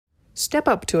Step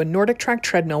up to a Nordic Track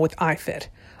treadmill with iFit.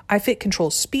 iFit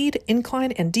controls speed,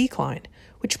 incline, and decline,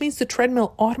 which means the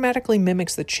treadmill automatically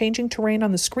mimics the changing terrain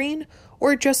on the screen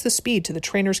or adjusts the speed to the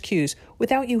trainer's cues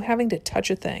without you having to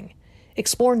touch a thing.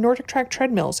 Explore Nordic Track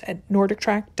treadmills at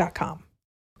nordictrack.com.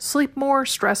 Sleep more,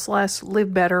 stress less,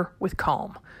 live better with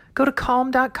Calm. Go to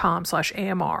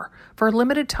calm.com/AMR. For a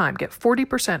limited time, get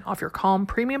 40% off your Calm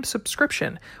premium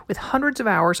subscription with hundreds of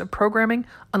hours of programming,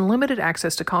 unlimited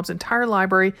access to Calm's entire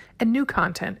library, and new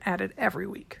content added every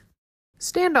week.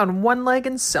 Stand on one leg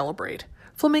and celebrate.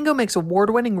 Flamingo makes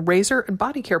award-winning razor and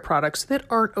body care products that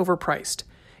aren't overpriced.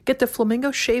 Get the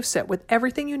Flamingo Shave Set with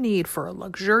everything you need for a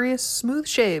luxurious, smooth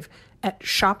shave at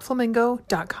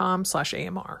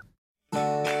shopflamingo.com/AMR.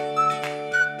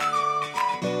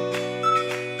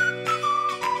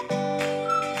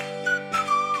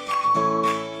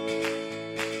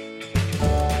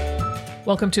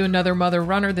 Welcome to another Mother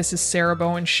Runner. This is Sarah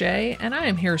Bowen Shea, and I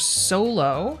am here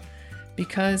solo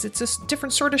because it's a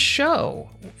different sort of show.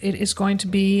 It is going to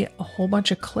be a whole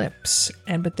bunch of clips,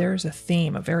 but there's a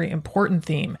theme, a very important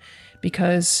theme,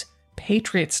 because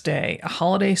Patriots Day, a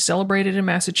holiday celebrated in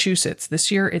Massachusetts. This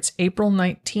year it's April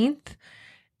 19th,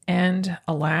 and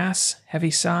alas,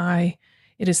 heavy sigh,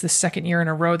 it is the second year in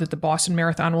a row that the Boston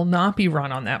Marathon will not be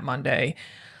run on that Monday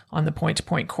on the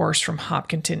point-to-point course from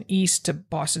Hopkinton East to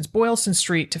Boston's Boylston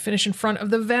Street to finish in front of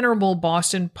the venerable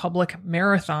Boston Public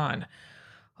Marathon.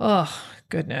 Oh,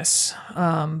 goodness.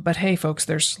 But hey, folks,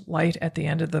 there's light at the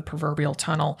end of the proverbial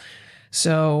tunnel.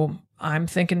 So I'm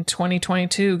thinking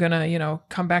 2022 gonna,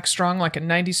 come back strong like a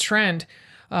 90s trend.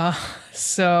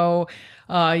 So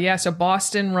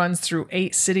Boston runs through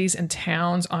 8 cities and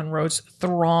towns on roads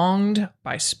thronged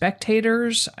by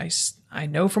spectators. I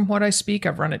know from what I speak.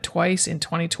 I've run it twice in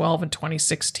 2012 and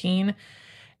 2016.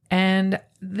 And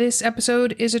this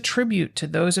episode is a tribute to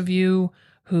those of you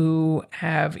who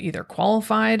have either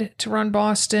qualified to run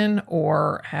Boston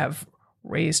or have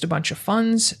raised a bunch of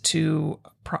funds to,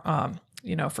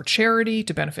 for charity,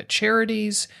 to benefit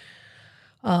charities.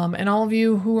 And all of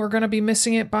you who are going to be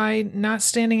missing it by not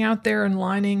standing out there and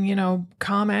lining,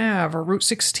 Comm Ave or Route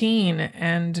 16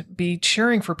 and be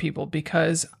cheering for people,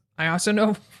 because I also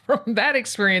know from that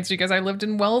experience, because I lived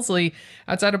in Wellesley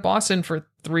outside of Boston for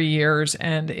 3 years,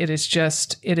 and it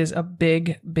is a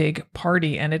big, big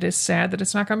party, and it is sad that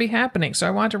it's not going to be happening. So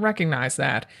I want to recognize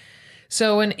that.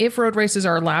 So, and if road races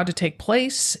are allowed to take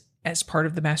place as part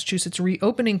of the Massachusetts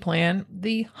reopening plan,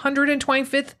 the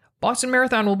 125th Boston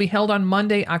Marathon will be held on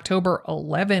Monday, October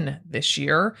 11 this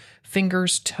year.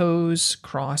 Fingers, toes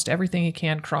crossed, everything you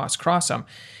can cross them.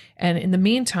 And in the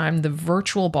meantime, the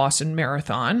virtual Boston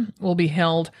Marathon will be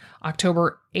held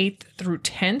October 8th through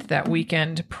 10th, that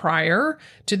weekend prior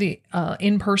to the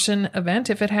in-person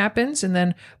event, if it happens. And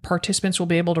then participants will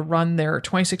be able to run their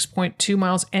 26.2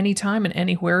 miles anytime and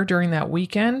anywhere during that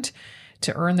weekend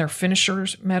to earn their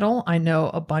finisher's medal. I know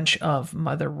a bunch of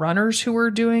mother runners who are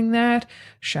doing that.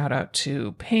 Shout out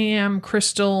to Pam,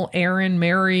 Crystal, Erin,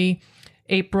 Mary,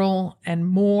 April, and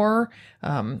more.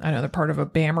 I know they're part of a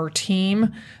BAMR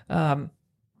team. So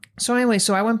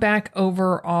I went back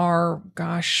over our,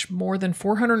 more than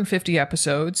 450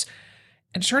 episodes.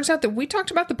 And it turns out that we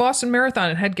talked about the Boston Marathon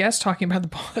and had guests talking about the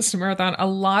Boston Marathon a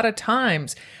lot of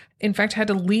times. In fact, had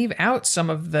to leave out some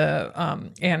of the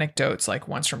anecdotes, like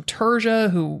once from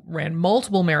Terja, who ran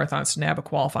multiple marathons to nab a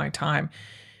qualifying time,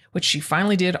 which she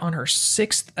finally did on her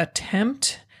 6th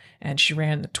attempt, and she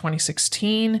ran the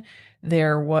 2016.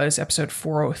 There was episode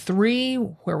 403,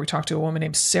 where we talked to a woman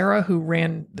named Sarah who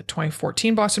ran the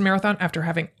 2014 Boston Marathon after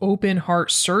having open heart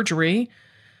surgery.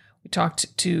 We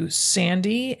talked to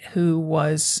Sandy, who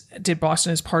did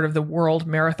Boston as part of the World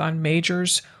Marathon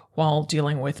Majors while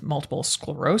dealing with multiple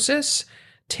sclerosis.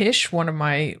 Tish, one of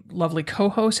my lovely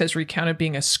co-hosts, has recounted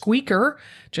being a squeaker,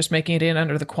 just making it in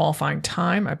under the qualifying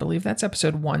time. I believe that's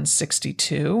episode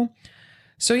 162.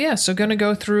 So going to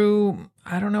go through,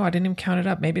 I don't know, I didn't even count it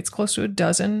up. Maybe it's close to a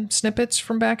dozen snippets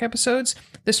from back episodes.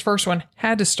 This first one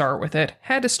had to start with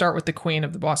the queen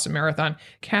of the Boston Marathon,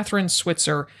 Kathrine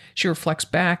Switzer. She reflects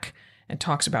back and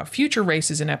talks about future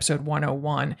races in episode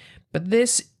 101. But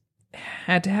this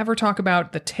had to have her talk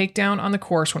about the takedown on the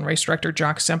course when race director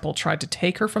Jock Semple tried to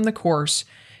take her from the course.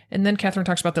 And then Kathrine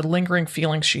talks about the lingering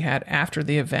feelings she had after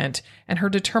the event and her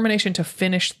determination to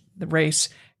finish the race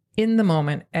in the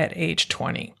moment at age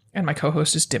 20. And my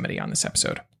co-host is Dimity on this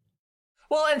episode.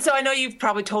 Well, and so I know you've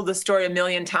probably told this story a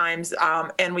million times,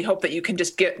 and we hope that you can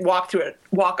just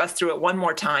walk us through it one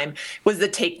more time. Was the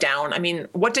takedown? I mean,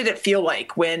 what did it feel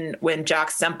like when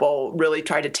Jock Semple really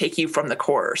tried to take you from the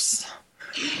course?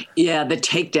 Yeah, the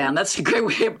takedown. That's a great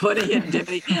way of putting it,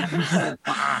 Dimity.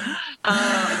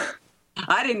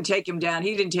 I didn't take him down.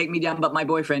 He didn't take me down, but my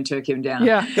boyfriend took him down.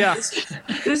 Yeah.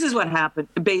 This is what happened.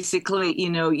 Basically,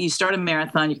 you start a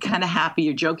marathon, you're kind of happy,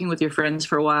 you're joking with your friends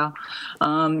for a while.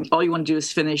 All you want to do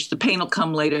is finish. The pain will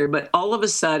come later. But all of a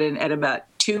sudden, at about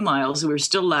 2 miles, we were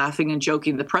still laughing and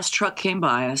joking. The press truck came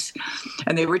by us,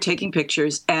 and they were taking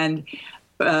pictures. And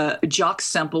Jock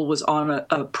Semple was on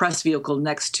a press vehicle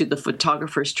next to the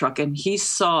photographer's truck, and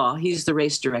he's the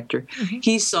race director. Mm-hmm.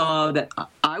 He saw that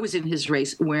I was in his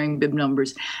race wearing bib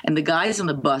numbers, and the guys on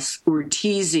the bus were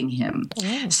teasing him,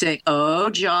 saying,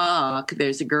 "Oh, Jock,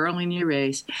 there's a girl in your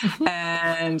race." Mm-hmm.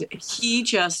 And he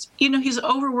just, he's an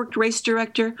overworked race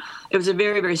director. It was a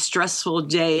very, very stressful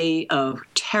day of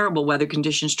terrible weather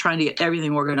conditions, trying to get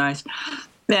everything organized.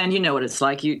 And you know what it's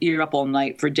like. You're up all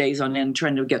night for days on end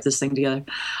trying to get this thing together.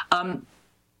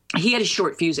 He had a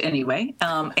short fuse anyway,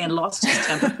 and lost his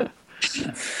temper.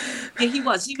 Yeah, he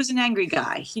was an angry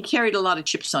guy. He carried a lot of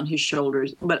chips on his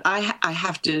shoulders. But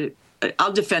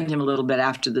I'll defend him a little bit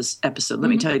after this episode. Let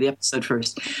me tell you the episode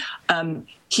first.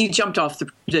 He jumped off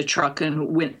the truck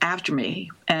and went after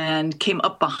me and came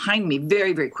up behind me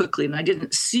very, very quickly. And I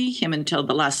didn't see him until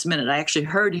the last minute. I actually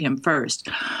heard him first.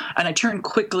 And I turned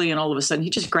quickly, and all of a sudden he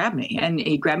just grabbed me. And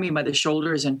he grabbed me by the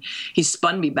shoulders, and he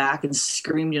spun me back and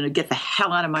screamed, get the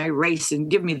hell out of my race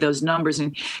and give me those numbers,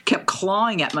 and kept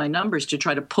clawing at my numbers to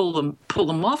try to pull them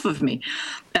off of me.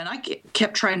 And I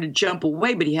kept trying to jump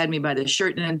away, but he had me by the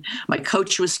shirt. And then my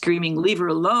coach was screaming, leave her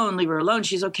alone, leave her alone.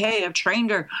 She's okay, I've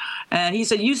trained her. And he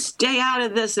said, you stay out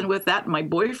of this. And with that, my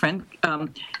boyfriend,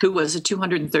 who was a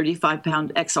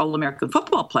 235-pound ex-All-American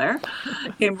football player,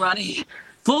 came running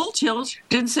full tilt,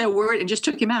 didn't say a word, and just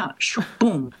took him out.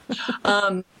 Boom.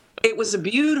 It was a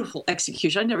beautiful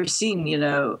execution. I'd never seen,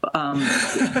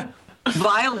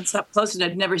 violence up close, and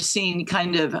I'd never seen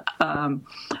kind of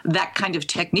that kind of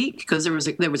technique, because there was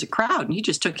a crowd, and he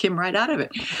just took him right out of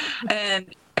it.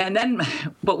 And then,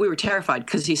 but we were terrified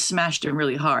because he smashed him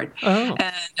really hard. Oh.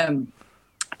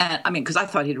 And I mean, because I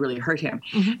thought he'd really hurt him.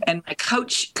 Mm-hmm. And my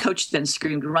coach then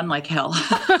screamed, run like hell.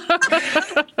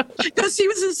 Because he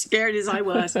was as scared as I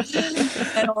was.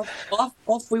 And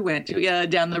off we went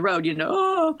down the road,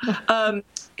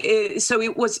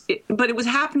 But it was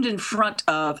happened in front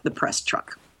of the press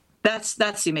truck. That's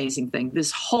the amazing thing.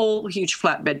 This whole huge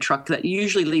flatbed truck that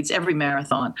usually leads every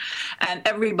marathon. And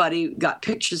everybody got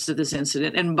pictures of this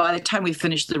incident. And by the time we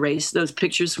finished the race, those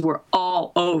pictures were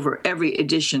all over every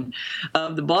edition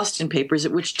of the Boston papers,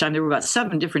 at which time there were about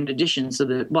 7 different editions of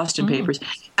the Boston papers.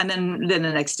 And then the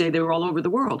next day they were all over the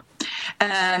world.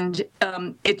 And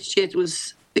it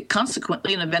was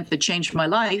consequently an event that changed my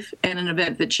life, and an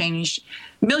event that changed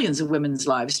millions of women's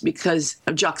lives, because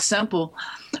of Jock Semple,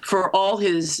 for all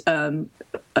his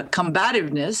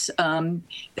combativeness,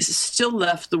 still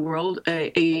left the world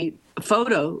a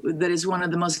photo that is one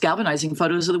of the most galvanizing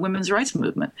photos of the women's rights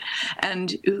movement.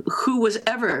 And who was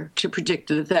ever to predict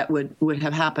that would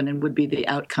have happened and would be the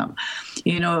outcome?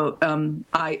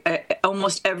 I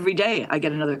almost every day I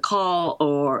get another call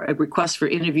or a request for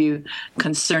interview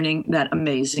concerning that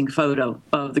amazing photo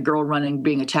of the girl running,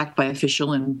 being attacked by an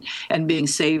official and being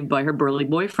saved by her burly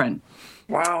boyfriend.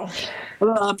 Wow.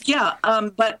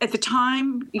 But at the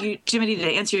time, Jiminy, to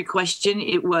answer your question,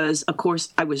 it was, of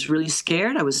course, I was really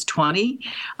scared. I was 20.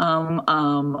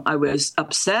 I was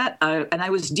upset, and I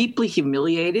was deeply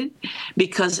humiliated,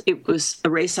 because it was a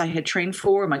race I had trained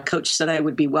for. My coach said I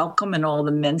would be welcome, and all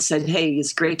the men said, hey,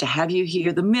 it's great to have you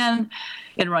here. The men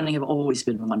in running have always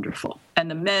been wonderful.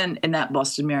 And the men in that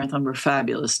Boston Marathon were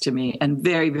fabulous to me, and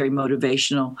very, very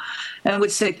motivational. And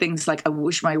would say things like, I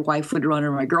wish my wife would run,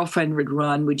 or my girlfriend would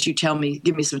run. Would you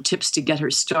give me some tips to get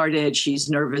her started? She's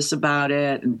nervous about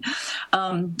it. And,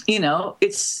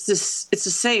 it's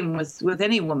the same with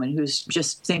any woman who's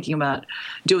just thinking about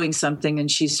doing something and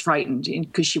she's frightened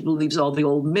because she believes all the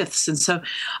old myths. And so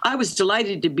I was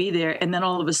delighted to be there. And then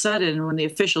all of a sudden, when the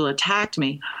official attacked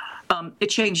me, it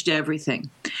changed everything.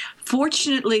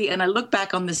 Fortunately, and I look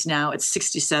back on this now at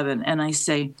 67, and I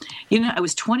say, I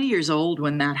was 20 years old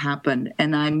when that happened,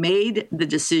 and I made the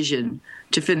decision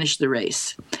to finish the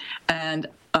race. And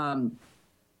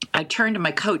I turned to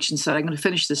my coach and said, I'm going to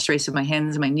finish this race with my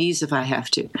hands and my knees if I have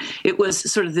to. It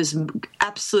was sort of this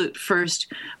absolute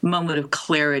first moment of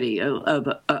clarity, of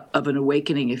an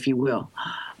awakening, if you will,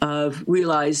 of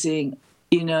realizing,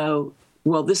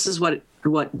 well, this is what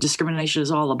discrimination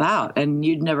is all about. And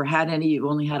you'd never had any, you've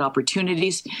only had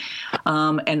opportunities.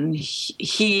 And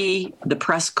the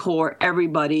press corps,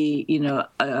 everybody,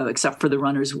 except for the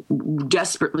runners,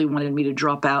 desperately wanted me to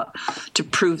drop out to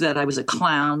prove that I was a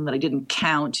clown, that I didn't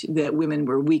count, that women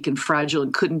were weak and fragile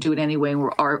and couldn't do it anyway, and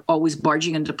were always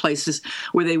barging into places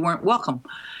where they weren't welcome.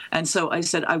 And so I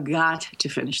said, I've got to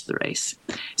finish the race.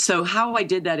 So how I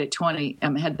did that at 20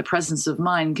 and had the presence of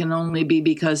mind can only be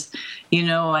because,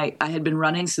 I had been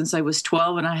running since I was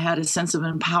 12, and I had a sense of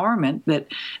empowerment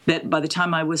that by the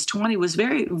time I was 20 was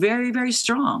very, very, very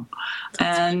strong.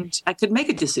 And I could make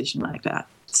a decision like that.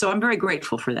 So I'm very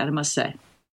grateful for that, I must say.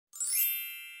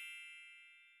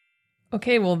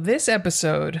 Okay, well, this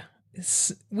episode,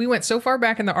 we went so far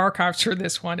back in the archives for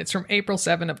this one. It's from April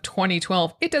 7 of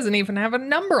 2012. It doesn't even have a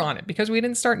number on it because we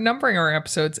didn't start numbering our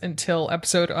episodes until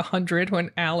episode 100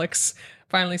 when Alex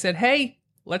finally said, hey,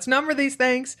 let's number these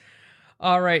things.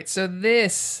 All right, so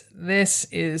this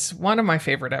is one of my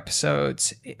favorite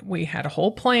episodes. We had a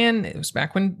whole plan. It was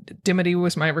back when Dimity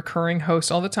was my recurring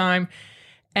host all the time.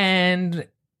 And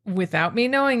without me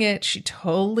knowing it, she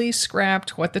totally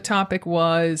scrapped what the topic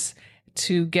was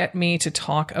to get me to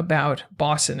talk about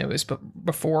Boston. It was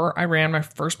before I ran my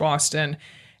first Boston,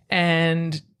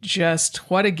 and just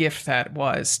what a gift that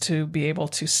was to be able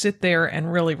to sit there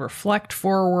and really reflect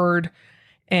forward.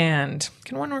 And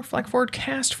can one reflect forward?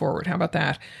 Cast forward. How about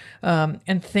that?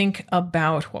 And think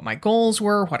about what my goals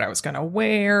were, what I was going to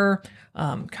wear.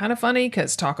 Kind of funny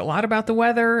because talk a lot about the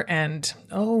weather and,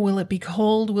 will it be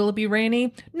cold? Will it be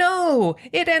rainy? No,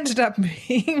 it ended up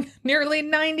being nearly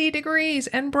 90 degrees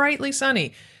and brightly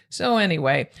sunny. So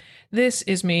anyway, this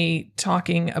is me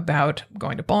talking about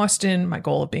going to Boston, my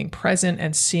goal of being present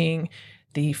and seeing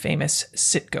the famous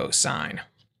Citgo sign.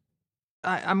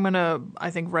 I'm going to,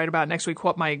 I think, write about next week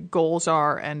what my goals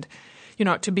are and,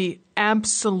 to be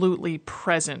absolutely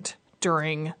present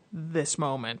during this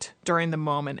moment, during the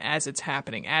moment as it's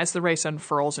happening. As the race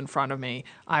unfurls in front of me,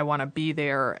 I want to be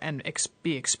there and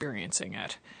be experiencing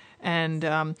it. And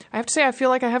I have to say, I feel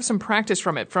like I have some practice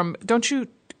from it. Don't you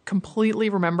completely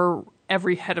remember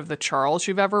every head of the Charles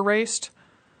you've ever raced?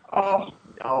 Oh,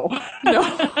 no.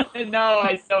 No,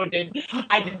 I so didn't.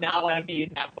 I did not want to be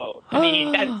in that boat. I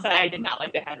mean, I did not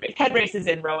like the head race. Head races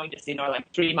in rowing just,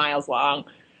 like 3 miles long.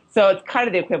 So it's kind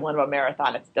of the equivalent of a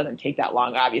marathon. It doesn't take that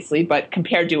long, obviously, but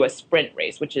compared to a sprint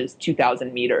race, which is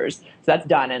 2,000 meters, so that's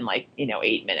done in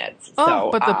 8 minutes.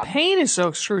 But the pain is so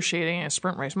excruciating in a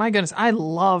sprint race. My goodness, I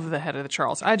love the head of the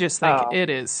Charles. I just think it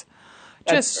is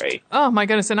just, great. Oh my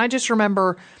goodness. And I just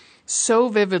remember so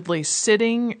vividly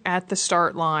sitting at the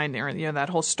start line there, that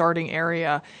whole starting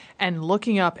area, and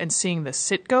looking up and seeing the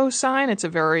Citgo sign. It's a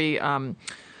very,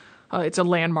 it's a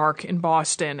landmark in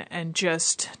Boston. And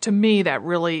just, to me, that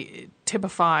really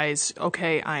typifies,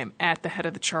 okay, I am at the head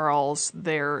of the Charles.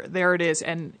 There it is.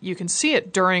 And you can see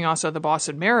it during also the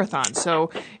Boston Marathon. So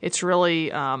it's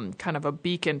really kind of a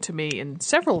beacon to me in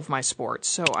several of my sports.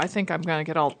 So I think I'm going to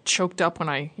get all choked up when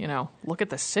I, look at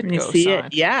the Citgo sign.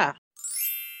 It. Yeah.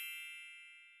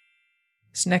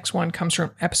 This next one comes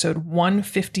from episode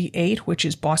 158, which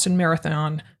is Boston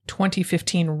Marathon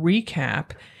 2015 recap.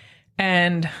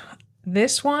 And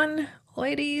this one,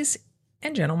 ladies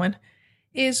and gentlemen,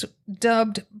 is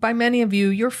dubbed by many of you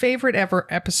your favorite ever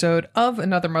episode of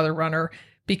Another Mother Runner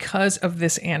because of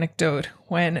this anecdote.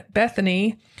 When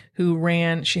Bethany, who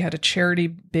ran, she had a charity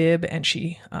bib and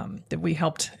that we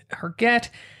helped her get.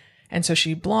 And so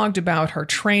she blogged about her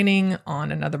training on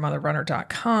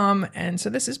anothermotherrunner.com. And so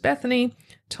this is Bethany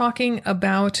talking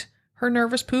about her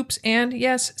nervous poops and,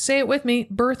 yes, say it with me,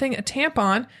 birthing a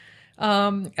tampon.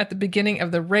 At the beginning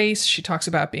of the race, she talks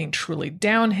about being truly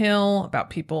downhill, about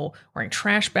people wearing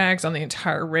trash bags on the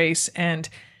entire race. And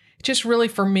it just really,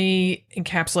 for me,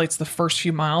 encapsulates the first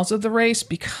few miles of the race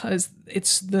because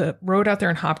it's the road out there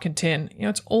in Hopkinton.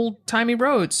 It's old-timey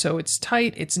roads, so it's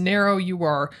tight, it's narrow. You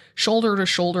are shoulder to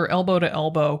shoulder, elbow to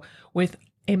elbow with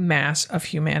a mass of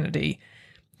humanity.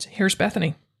 So here's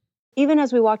Bethany. Even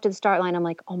as we walked to the start line, I'm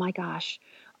like, oh my gosh,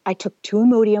 I took 2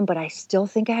 Imodium, but I still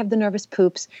think I have the nervous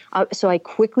poops. So I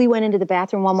quickly went into the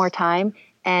bathroom one more time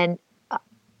and,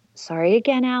 sorry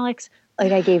again, Alex,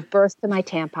 I gave birth to my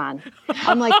tampon.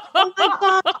 I'm like, oh my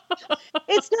God,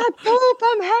 it's not poop,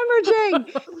 I'm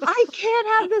hemorrhaging. I can't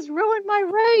have this ruin my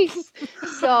race.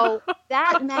 So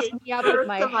that messed me up with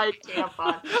my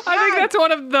tampon. I think that's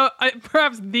one of the,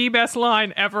 perhaps the best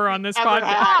line ever on this podcast.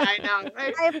 I know.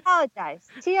 Right? I apologize.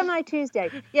 TMI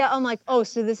Tuesday. Yeah, I'm like, oh,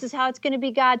 so this is how it's going to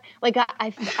be, God? I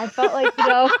felt like,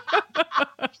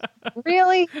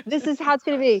 really? This is how it's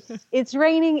going to be. It's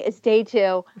raining. It's day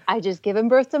 2. I just given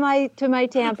birth to my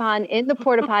tampon in the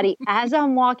porta potty as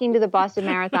I'm walking to the Boston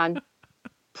Marathon.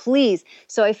 Please.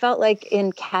 So I felt like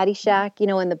in Caddyshack,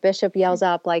 when the bishop yells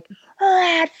up rat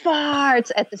farts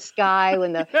at the sky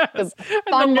when the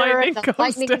thunder and the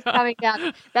lightning is coming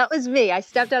down. That was me. I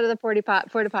stepped out of the porta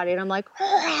potty and I'm like,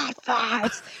 rat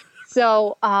farts.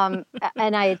 So, and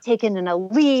I had taken a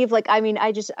leave. Like, I mean,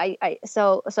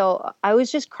 so I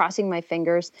was just crossing my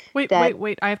fingers. Wait. I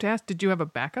have to ask, did you have a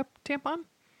backup tampon?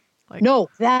 No,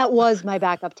 that was my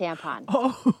backup tampon.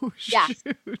 Oh, yes.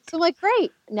 shoot. So I'm like,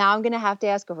 great. Now I'm going to have to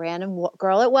ask a random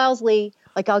girl at Wellesley,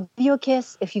 like, I'll give you a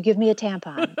kiss if you give me a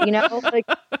tampon, like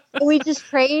we just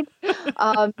trade.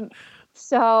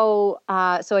 So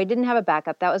I didn't have a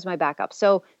backup. That was my backup.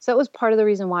 So that was part of the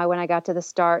reason why when I got to the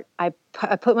start, I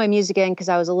put my music in because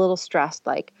I was a little stressed.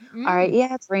 Like, all right,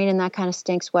 yeah, it's raining. That kind of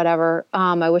stinks. Whatever.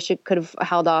 I wish it could have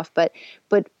held off, but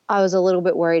I was a little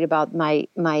bit worried about my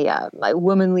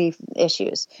womanly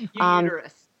issues. Your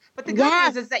uterus. But the good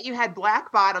news is that you had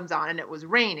black bottoms on and it was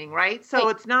raining, right? So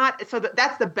it's not. So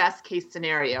that's the best case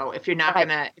scenario if you're not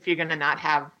if you're gonna not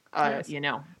have a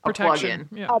protection.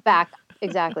 plug-in. All back.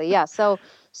 Exactly. Yeah. So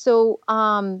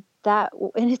that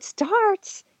when it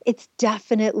starts, it's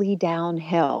definitely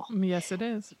downhill. Yes, it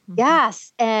is. Mm-hmm.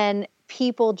 Yes. And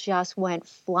people just went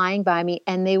flying by me,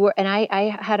 and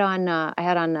I had on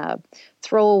a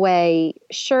throwaway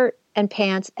shirt and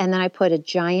pants, and then I put a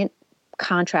giant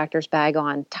contractor's bag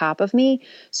on top of me.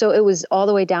 So it was all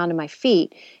the way down to my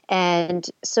feet. And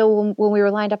so when we were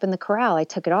lined up in the corral, I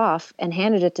took it off and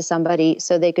handed it to somebody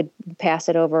so they could pass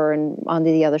it over and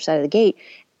onto the other side of the gate.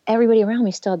 Everybody around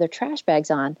me still had their trash bags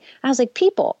on. I was like,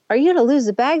 people, are you going to lose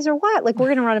the bags or what? Like, we're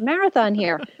going to run a marathon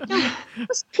here.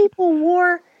 Most people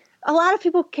a lot of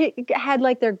people had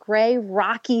like their gray,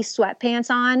 rocky sweatpants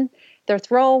on. Their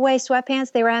throwaway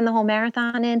sweatpants they ran the whole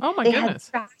marathon in. Oh my goodness!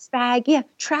 Had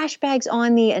trash bags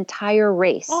on the entire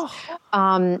race. Oh,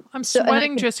 I'm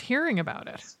sweating just hearing about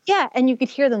it. Yeah, and you could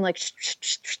hear them like. So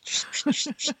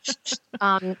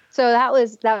that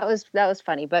was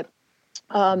funny, but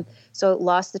so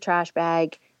lost the trash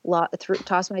bag,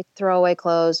 tossed my throwaway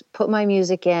clothes, put my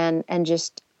music in, and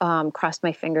just crossed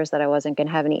my fingers that I wasn't going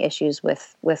to have any issues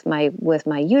with my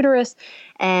uterus,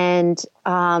 and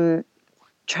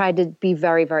tried to be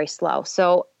very, very slow.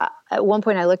 So at one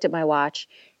point I looked at my watch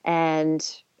and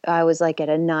I was like at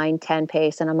a 9:10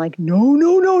 pace, and I'm like, no.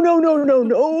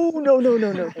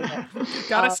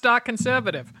 Gotta stock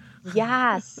conservative.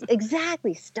 Yes,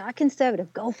 exactly. Stock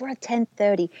conservative. Go for a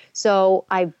 10:30. So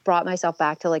I brought myself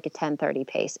back to like a 10:30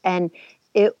 pace, and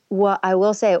I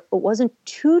will say it wasn't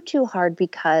too hard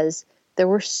because there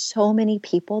were so many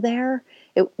people there.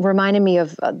 It reminded me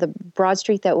of the Broad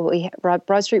Street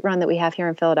run that we have here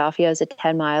in Philadelphia is a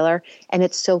 10-miler, and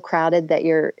it's so crowded that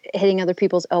you're hitting other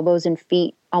people's elbows and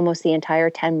feet almost the entire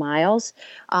 10 miles.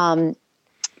 And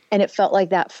it felt like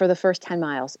that for the first 10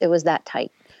 miles. It was that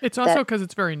tight. It's also because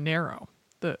it's very narrow.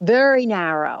 Very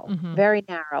narrow, Mm-hmm. very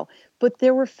narrow. But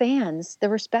there were fans, there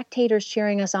were spectators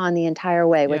cheering us on the entire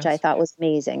way, which I thought was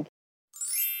amazing.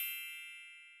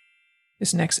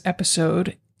 This next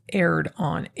episode aired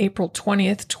on April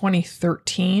 20th,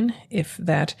 2013. If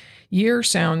that year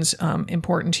sounds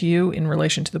important to you in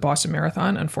relation to the Boston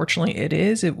Marathon, unfortunately it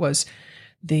is. It was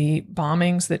the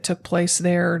bombings that took place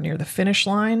there near the finish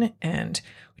line, and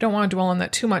we don't want to dwell on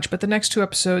that too much, but the next two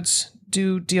episodes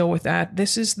do deal with that.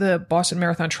 This is the Boston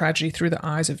Marathon tragedy through the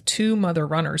eyes of two mother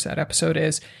runners, that episode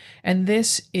is, and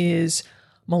this is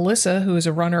Melissa, who is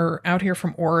a runner out here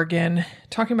from Oregon,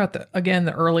 talking about the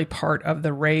early part of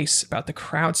the race, about the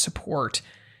crowd support.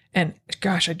 And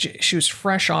gosh, she was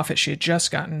fresh off it. She had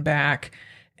just gotten back.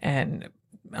 And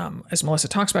as Melissa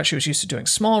talks about, she was used to doing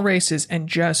small races and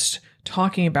just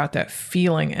talking about that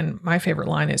feeling. And my favorite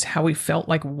line is how we felt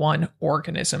like one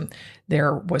organism.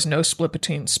 There was no split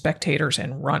between spectators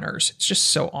and runners. It's just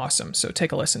so awesome. So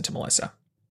take a listen to Melissa.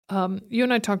 You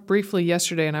and I talked briefly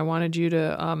yesterday, and I wanted you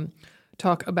to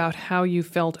talk about how you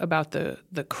felt about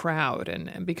the crowd.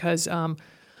 And because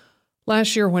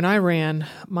last year when I ran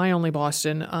my Only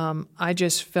Boston, I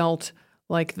just felt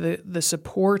like the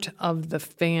support of the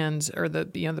fans or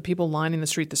the people lining the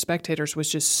street, the spectators, was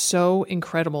just so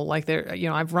incredible. Like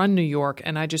I've run New York,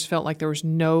 and I just felt like there was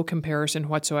no comparison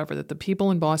whatsoever, that the people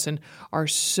in Boston are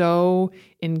so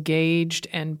engaged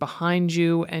and behind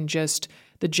you, and just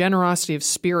the generosity of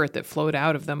spirit that flowed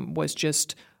out of them was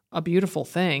just a beautiful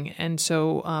thing. And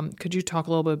so could you talk a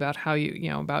little bit about how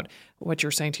about what you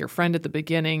were saying to your friend at the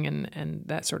beginning and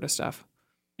that sort of stuff?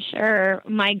 Sure.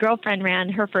 My girlfriend ran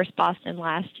her first Boston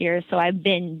last year, so I've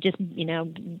been just,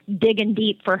 digging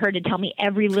deep for her to tell me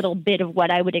every little bit of what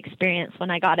I would experience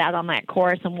when I got out on that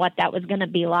course and what that was going to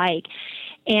be like.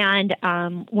 And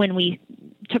when we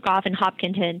took off in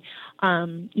Hopkinton,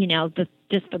 the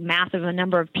just a massive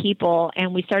number of people,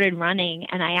 and we started running.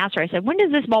 And I asked her, I said, when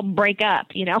does this all break up?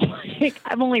 You know,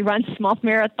 I've only run small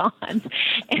marathons.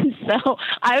 And so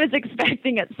I was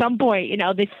expecting at some point, you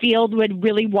know, the field would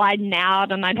really widen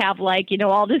out and I'd have like, you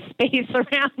know, all this space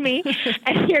around me.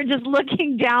 And you're just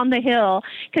looking down the hill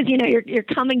because, you know, you're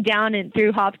coming down and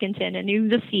through Hopkinton and you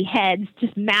just see heads,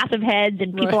 just massive heads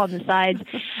and people on the sides.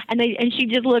 And she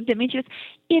just looked at me and she goes,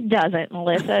 it doesn't,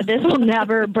 Melissa. This will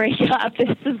never break up.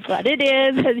 This is what it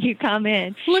is as you come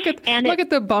in. Look at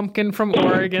the bumpkin from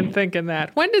Oregon thinking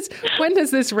that. When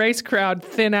does this race crowd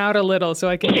thin out a little so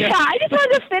I can get... Yeah, I just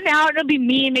want to thin out. It'll be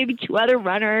me and maybe 2 other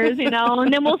runners, you know,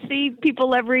 and then we'll see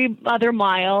people every other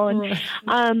mile.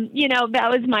 And, you know,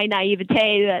 that was my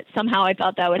naivete that somehow I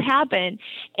thought that would happen.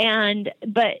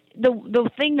 But the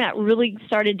thing that really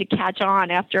started to catch on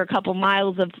after a couple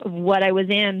miles of what I was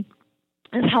in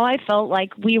is how I felt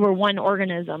like we were one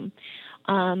organism.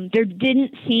 There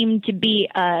didn't seem to be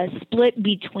a split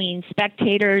between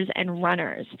spectators and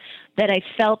runners, that I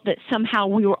felt that somehow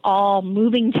we were all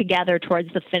moving together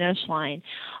towards the finish line.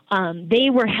 They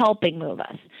were helping move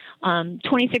us.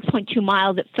 26.2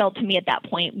 miles, it felt to me at that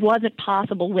point, wasn't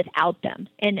possible without them.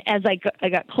 And as I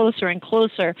got closer and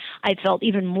closer, I felt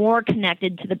even more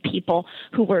connected to the people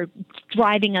who were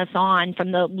driving us on,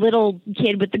 from the little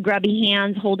kid with the grubby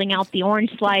hands holding out the orange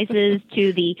slices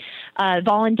to the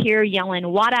volunteer yelling,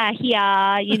 "Wada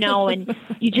hia," you know, and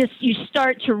you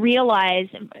start to realize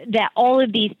that all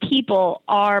of these people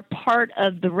are part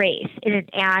of the race.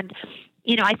 And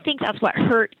you know, I think that's what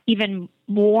hurt even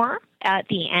more at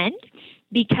the end,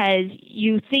 because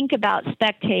you think about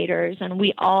spectators and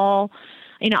we all,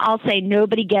 you know, I'll say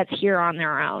nobody gets here on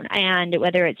their own. And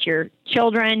whether it's your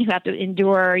children who have to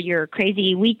endure your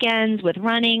crazy weekends with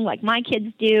running like my kids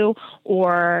do,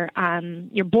 or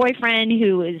your boyfriend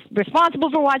who is responsible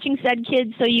for watching said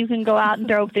kids so you can go out and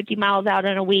throw 50 miles out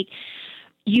in a week,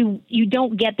 you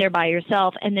don't get there by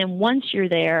yourself. And then once you're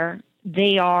there,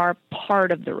 they are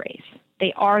part of the race.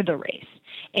 They are the race.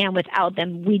 And without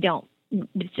them, we don't.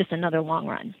 It's just another long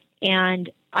run. And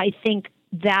I think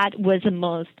that was the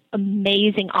most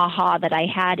amazing aha that I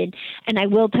had. And I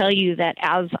will tell you that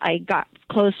as I got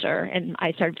closer and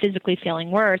I started physically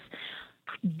feeling worse,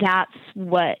 that's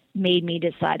what made me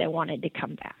decide I wanted to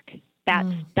come back.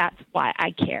 That's why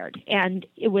I cared. And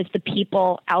it was the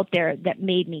people out there that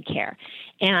made me care.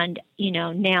 And, you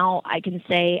know, now I can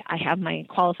say I have my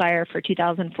qualifier for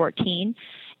 2014,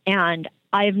 and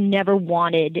I've never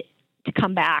wanted to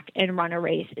come back and run a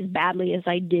race as badly as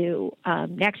I do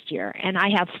next year. And I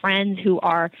have friends who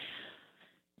are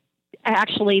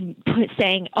actually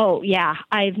saying, "Oh yeah,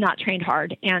 I've not trained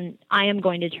hard and I am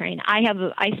going to train."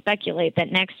 I speculate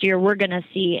that next year we're going to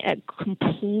see a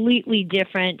completely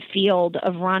different field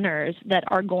of runners that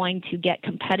are going to get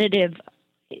competitive,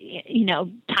 you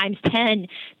know, times 10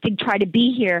 to try to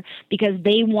be here, because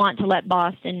they want to let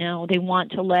Boston know. They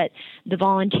want to let the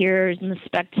volunteers and the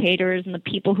spectators and the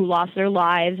people who lost their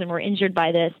lives and were injured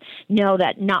by this know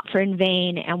that not for in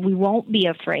vain, and we won't be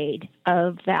afraid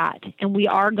of that. And we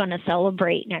are going to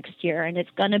celebrate next year, and it's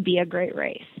going to be a great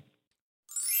race.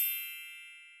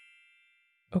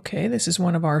 Okay, this is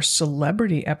one of our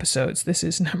celebrity episodes. This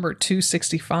is number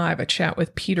 265, a chat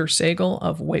with Peter Sagal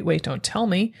of Wait, Wait, Don't Tell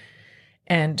Me.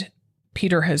 And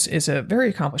Peter is a very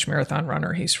accomplished marathon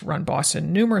runner. He's run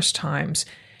Boston numerous times.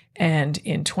 And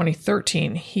in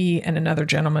 2013, he and another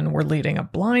gentleman were leading a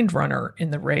blind runner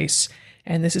in the race.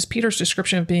 And this is Peter's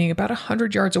description of being about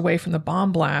 100 yards away from the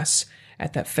bomb blasts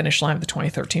at that finish line of the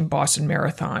 2013 Boston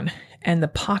Marathon, and the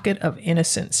pocket of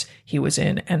innocence he was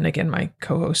in. And again, my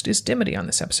co-host is Dimity on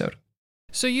this episode.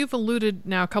 So you've alluded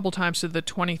now a couple times to the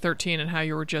 2013 and how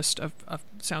you were just,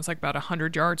 sounds like about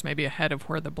 100 yards maybe ahead of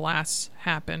where the blasts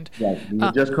happened. Yeah, we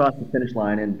had just crossed the finish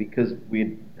line, and because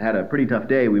we had a pretty tough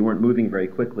day, we weren't moving very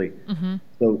quickly. Mm-hmm.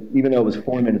 So even though it was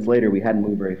 4 minutes later, we hadn't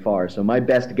moved very far. So my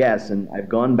best guess, and I've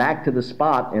gone back to the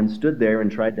spot and stood there and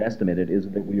tried to estimate it, is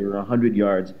that we were 100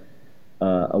 yards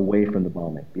away from the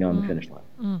bombing, beyond the finish line.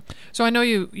 Mm. So I know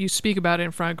you speak about it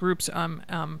in front of groups,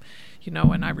 you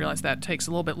know, and I realize that takes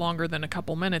a little bit longer than a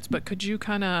couple minutes, but could you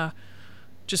kind of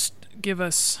just give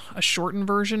us a shortened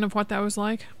version of what that was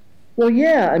like? Well,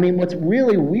 yeah. I mean, what's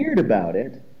really weird about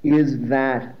it is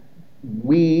that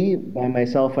we, by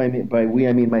myself, I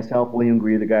mean myself, William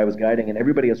Greer, the guy I was guiding, and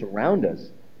everybody else around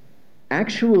us,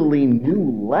 actually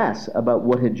knew less about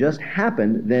what had just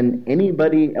happened than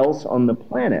anybody else on the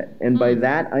planet. And by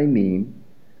that, I mean,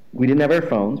 we didn't have our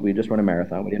phones. We had just run a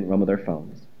marathon. We didn't run with our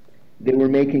phones. They were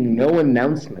making no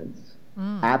announcements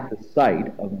at the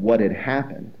site of what had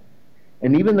happened.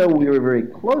 And even though we were very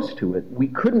close to it, we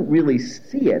couldn't really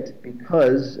see it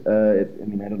because, I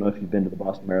don't know if you've been to the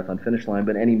Boston Marathon finish line,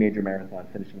 but any major marathon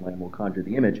finishing line will conjure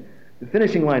the image. The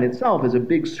finishing line itself is a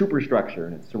big superstructure,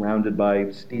 and it's surrounded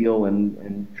by steel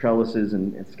and trellises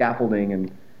and scaffolding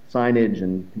and signage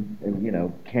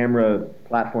and camera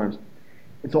platforms.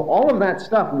 And so all of that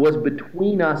stuff was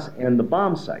between us and the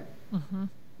bomb site. Mm-hmm.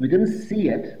 We didn't see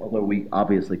it, although we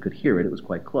obviously could hear it. It was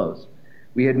quite close.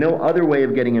 We had no other way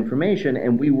of getting information,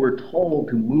 and we were told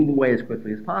to move away as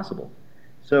quickly as possible.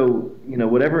 So,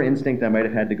 whatever instinct I might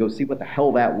have had to go see what the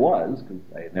hell that was, because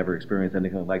I had never experienced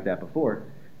anything like that before,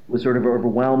 was sort of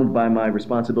overwhelmed by my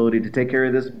responsibility to take care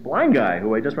of this blind guy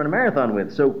who I just ran a marathon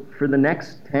with. So for the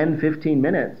next 10, 15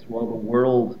 minutes, while the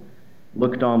world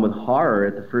looked on with horror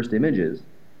at the first images,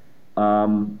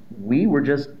 we were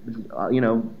just,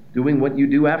 doing what you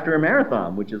do after a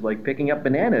marathon, which is like picking up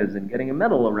bananas and getting a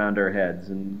medal around our heads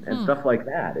and stuff like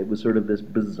that. It was sort of this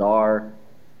bizarre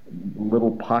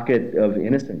little pocket of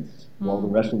innocence while the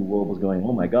rest of the world was going,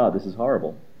 oh my God, this is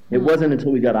horrible. It wasn't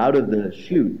until we got out of the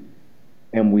chute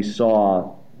and we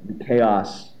saw the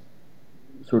chaos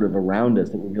sort of around us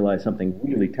that we realized something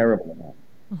really terrible happened.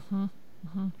 Mm-hmm.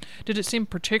 Mm-hmm. Did it seem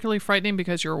particularly frightening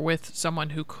because you're with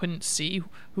someone who couldn't see,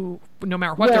 who no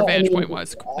matter what their vantage point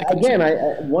was? Again,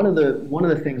 one of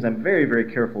the things I'm very,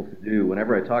 very careful to do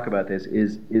whenever I talk about this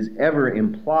is ever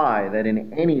imply that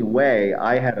in any way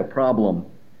I had a problem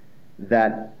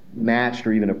that matched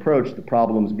or even approached the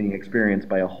problems being experienced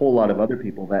by a whole lot of other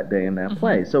people that day in that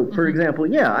place. So, for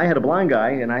example, I had a blind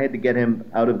guy and I had to get him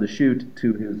out of the chute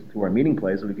to our meeting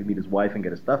place so he could meet his wife and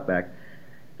get his stuff back.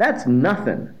 That's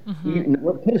nothing.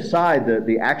 Put aside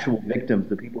the actual victims,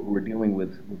 the people who were dealing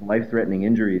with life-threatening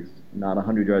injuries not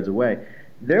 100 yards away.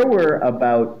 There were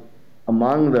about,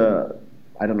 among the,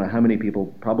 I don't know how many people,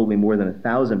 probably more than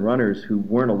 1,000 runners who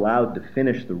weren't allowed to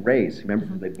finish the race. Remember,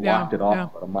 they blocked it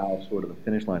off about a mile short of the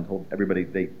finish line, told everybody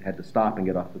they had to stop and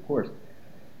get off the course.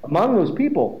 Among those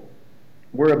people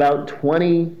were about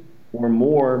 20 or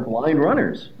more blind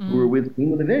runners who were with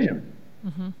Team with a Vision.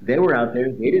 Mm-hmm. They were out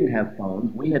there. They didn't have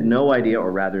phones. We had no idea,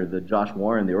 or rather, the Josh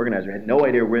Warren, the organizer, had no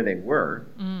idea where they were,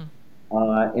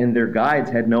 and their guides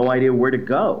had no idea where to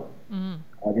go.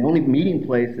 The only meeting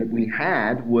place that we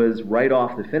had was right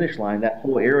off the finish line. That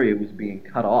whole area was being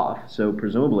cut off, so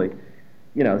presumably,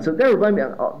 So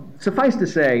there. Suffice to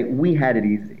say, we had it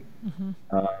easy,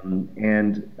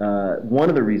 and one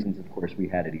of the reasons, of course, we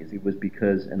had it easy was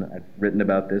because, and I've written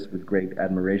about this with great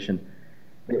admiration,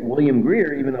 William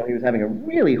Greer, even though he was having a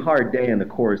really hard day in the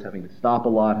course, having to stop a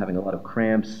lot, having a lot of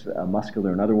cramps,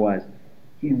 muscular and otherwise,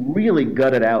 he really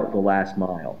gutted out the last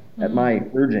mile at my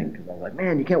urging, because I was like,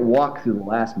 man, you can't walk through the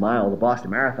last mile of the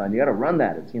Boston Marathon. You got to run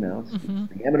that. It's, it's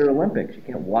the Amateur Olympics. You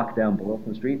can't walk down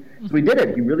Boylston Street. So he did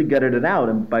it. He really gutted it out,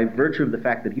 and by virtue of the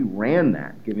fact that he ran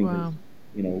that, giving his,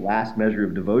 last measure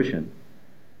of devotion,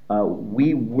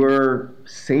 we were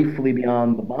safely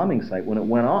beyond the bombing site when it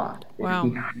went off. Wow.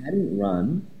 If he hadn't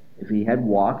run, if he had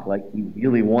walked like he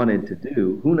really wanted to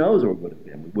do, who knows where it would have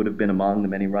been. We would have been among the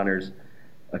many runners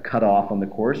cut off on the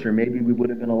course, or maybe we would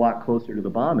have been a lot closer to the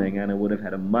bombing, and it would have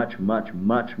had a much, much,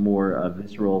 much more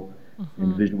visceral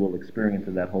and visual experience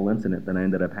of that whole incident than I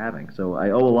ended up having. So I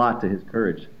owe a lot to his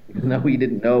courage. Even though he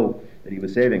didn't know that he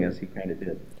was saving us, he kind of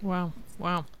did. Wow.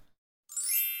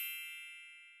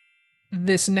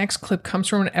 This next clip comes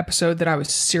from an episode that I was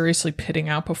seriously pitting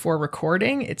out before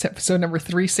recording. It's episode number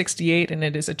 368, and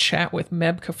it is a chat with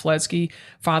Meb Keflezighi,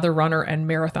 father runner and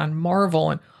marathon marvel.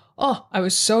 And I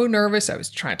was so nervous. I was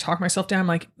trying to talk myself down. I'm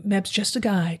like, Meb's just a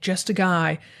guy.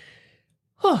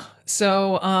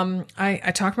 So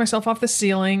I talked myself off the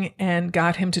ceiling and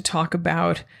got him to talk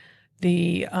about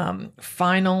the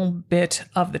final bit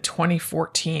of the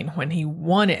 2014 when he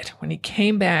won it, when he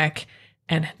came back.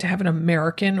 And to have an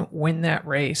American win that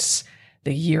race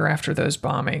the year after those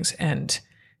bombings, and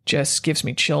just gives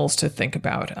me chills to think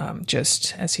about.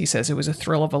 Just as he says, it was a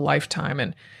thrill of a lifetime,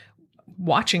 and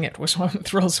watching it was one of the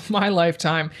thrills of my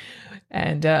lifetime.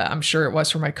 And I'm sure it was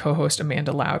for my co-host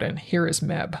Amanda Loudon. Here is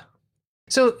Meb.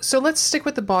 So let's stick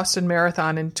with the Boston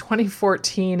Marathon in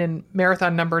 2014 and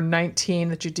marathon number 19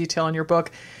 that you detail in your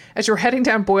book. As you're heading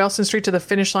down Boylston Street to the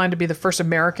finish line to be the first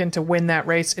American to win that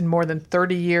race in more than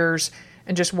 30 years,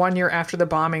 and just 1 year after the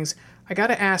bombings, I got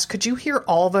to ask, could you hear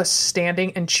all of us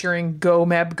standing and cheering "Go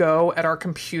Meb, go" at our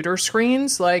computer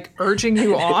screens, like urging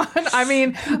you on? I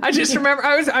mean, I just remember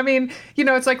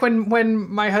it's like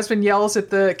when my husband yells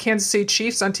at the Kansas City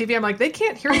Chiefs on TV, I'm like, they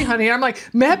can't hear me, honey. And I'm like,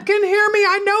 Meb can hear me.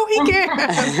 I know he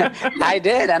can. I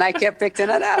did, and I kept picking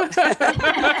it up.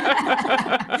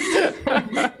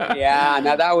 Yeah,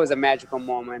 now that was a magical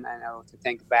moment. I know, to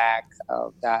think back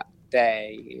of that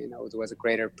day, it was a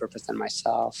greater purpose than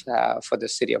myself, for the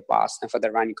city of Boston, for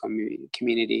the running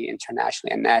community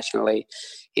internationally and nationally.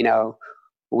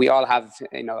 We all have,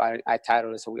 I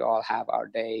titled it, so we all have our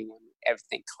day when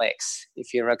everything clicks.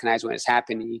 If you recognize when it's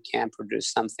happening, you can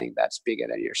produce something that's bigger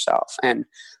than yourself. And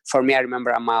for me, I remember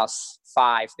at miles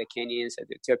 5, the Kenyans and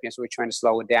the Ethiopians were trying to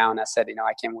slow it down. I said,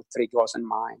 I came with 3 goals in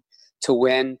mind: to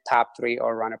win, top 3,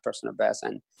 or run a personal best.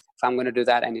 And if I'm going to do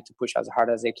that, I need to push as hard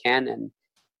as they can. And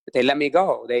they let me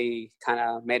go. They kind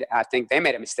of I think they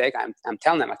made a mistake. I'm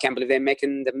telling them, I can't believe they're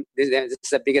making this is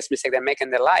the biggest mistake they're making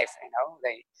in their life.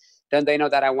 They know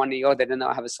that I won New York. They didn't know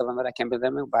I have a silver medal. I can't believe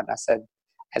them. But I said,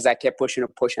 as I kept pushing,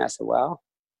 I said, well,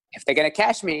 if they're going to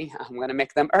catch me, I'm going to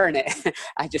make them earn it.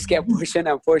 I just kept pushing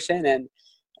and pushing. And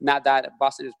not that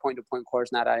Boston is point-to-point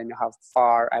course, not that I knew how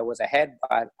far I was ahead,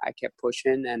 but I kept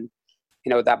pushing. And,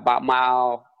 that about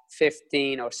mile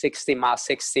 15 or 16, mile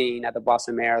 16 at the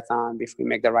Boston Marathon, before we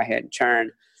make the right-hand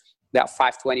turn, that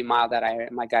 5:20 mile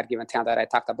that my God-given time that I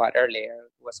talked about earlier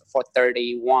was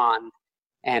 4:31.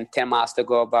 And 10 miles to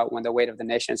go, but when the weight of the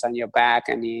nation's on your back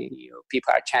and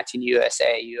people are chanting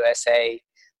USA, USA,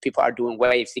 people are doing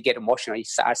waves, you get emotional, you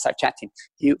start chanting,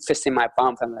 you fisting my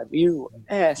bump, I'm like,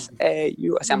 USA,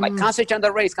 USA. I'm like, concentrate on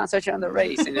the race. But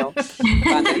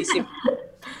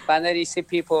then you see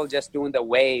people just doing the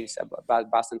waves about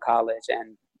Boston College,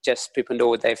 and just people know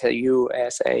what they say,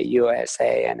 USA,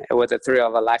 USA, and it was a thrill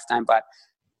of a lifetime. But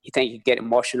you think you get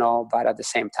emotional, but at the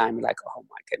same time, you're like, oh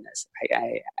my goodness,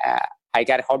 I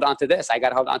got to hold on to this.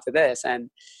 And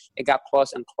it got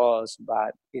close and close.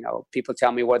 But, people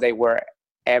tell me where they were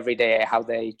every day, how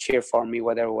they cheer for me,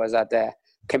 whether it was at the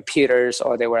computers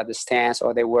or they were at the stands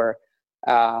or they were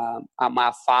at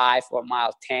mile 5 or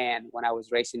mile 10 when I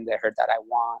was racing. They heard that I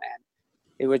won. And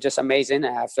it was just amazing.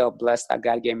 I felt blessed that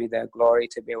God gave me the glory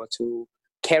to be able to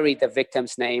carry the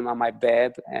victim's name on my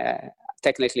bib.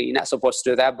 Technically, you're not supposed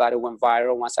to do that, but it went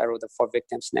viral once I wrote the 4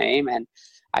 victims' name. And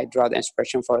I draw the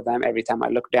inspiration for them every time I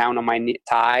look down on my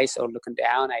thighs or looking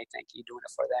down. I think you're doing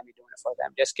it for them.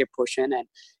 Just keep pushing, and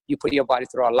you put your body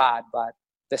through a lot. But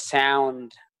the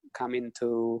sound coming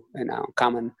to,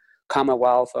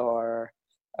 Commonwealth or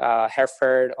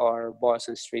Hereford or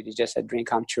Boston Street is just a dream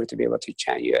come true to be able to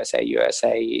chant USA,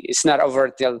 USA. It's not over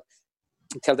till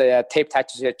the tape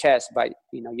touches your chest, but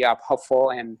you're hopeful.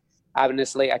 And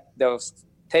honestly, those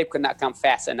tape could not come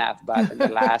fast enough. But in the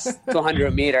last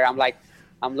 200 meter, I'm like,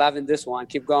 I'm loving this one.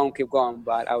 Keep going.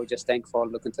 But I was just thankful,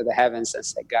 looking to the heavens and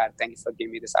say, God, thank you for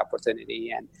giving me this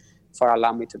opportunity and for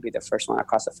allowing me to be the first one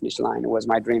across the finish line. It was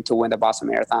my dream to win the Boston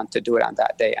Marathon, to do it on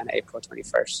that day, on April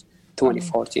 21st,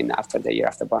 2014, after the year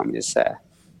after Boston.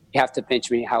 You have to pinch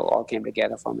me how it all came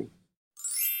together for me.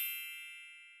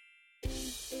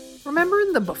 Remember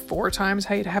in the before times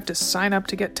how you'd have to sign up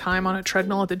to get time on a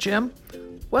treadmill at the gym?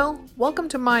 Well, welcome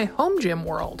to my home gym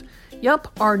world.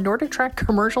 Yup, our NordicTrack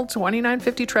commercial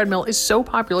 2950 treadmill is so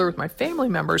popular with my family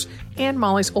members and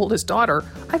Molly's oldest daughter,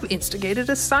 I've instigated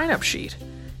a sign-up sheet.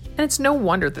 And it's no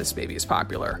wonder this baby is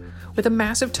popular. With a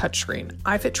massive touchscreen,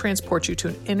 iFit transports you to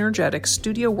an energetic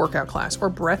studio workout class or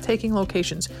breathtaking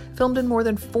locations filmed in more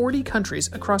than 40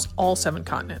 countries across all 7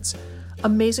 continents.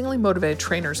 Amazingly motivated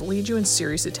trainers lead you in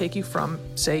series that take you from,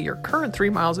 say, your current 3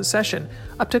 miles a session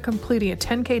up to completing a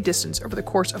 10K distance over the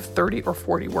course of 30 or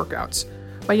 40 workouts.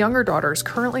 My younger daughter is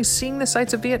currently seeing the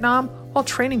sights of Vietnam while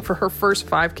training for her first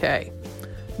 5K.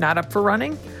 Not up for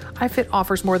running? iFit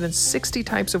offers more than 60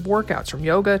 types of workouts from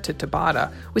yoga to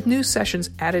Tabata, with new sessions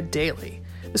added daily.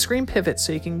 The screen pivots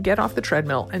so you can get off the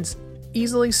treadmill and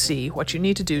easily see what you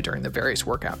need to do during the various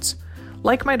workouts.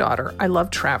 Like my daughter, I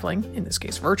love traveling, in this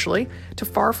case virtually, to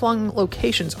far-flung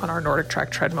locations on our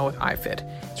NordicTrack treadmill with iFit.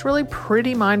 It's really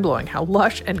pretty mind-blowing how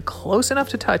lush and close enough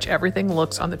to touch everything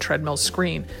looks on the treadmill's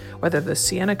screen, whether the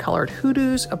sienna-colored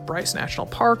hoodoos of Bryce National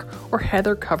Park or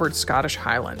heather-covered Scottish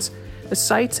Highlands. The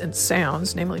sights and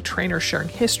sounds, namely trainers sharing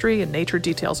history and nature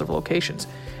details of locations,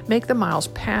 make the miles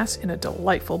pass in a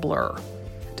delightful blur.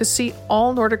 To see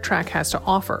all NordicTrack has to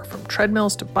offer, from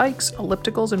treadmills to bikes,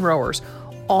 ellipticals, and rowers,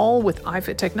 all with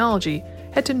iFit technology,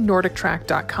 head to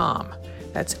NordicTrack.com.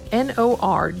 That's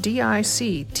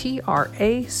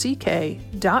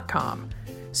NordicTrack.com.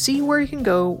 See where you can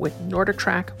go with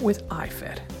NordicTrack with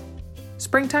iFit.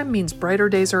 Springtime means brighter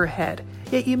days are ahead,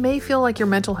 yet you may feel like your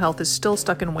mental health is still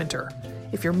stuck in winter.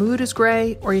 If your mood is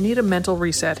gray or you need a mental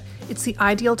reset, it's the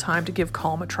ideal time to give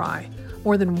Calm a try.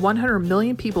 More than 100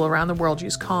 million people around the world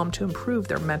use Calm to improve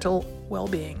their mental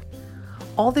well-being.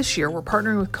 All this year, we're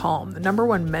partnering with Calm, the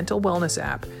 #1 mental wellness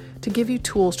app, to give you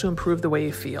tools to improve the way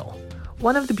you feel.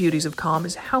 One of the beauties of Calm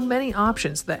is how many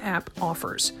options the app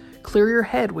offers. clear your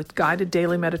head with guided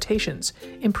daily meditations,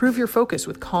 improve your focus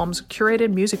with Calm's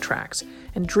curated music tracks,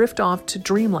 and drift off to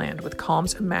dreamland with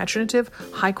Calm's imaginative,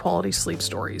 high-quality sleep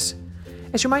stories.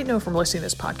 As you might know from listening to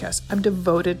this podcast, I'm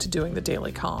devoted to doing the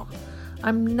Daily Calm.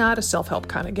 I'm not a self-help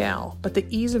kind of gal, but the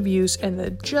ease of use and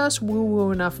the just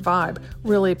woo-woo enough vibe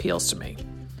really appeals to me.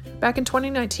 Back in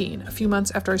 2019, a few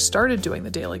months after I started doing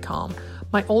the Daily Calm,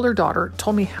 my older daughter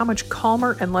told me how much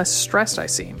calmer and less stressed I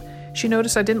seem. She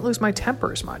noticed I didn't lose my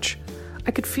temper as much.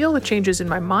 I could feel the changes in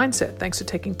my mindset thanks to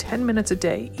taking 10 minutes a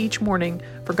day each morning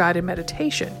for guided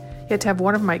meditation. Yet to have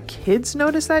one of my kids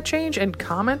notice that change and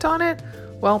comment on it,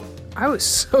 well, I was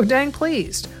so dang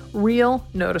pleased. Real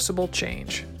noticeable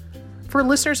change. For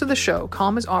listeners of the show,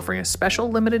 Calm is offering a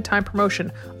special limited time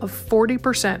promotion of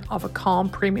 40% off a Calm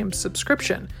premium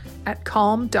subscription at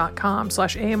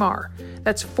calm.com/AMR.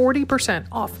 That's 40%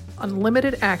 off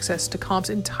unlimited access to Calm's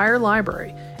entire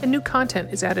library, and new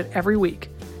content is added every week.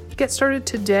 Get started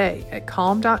today at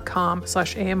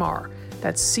calm.com/AMR.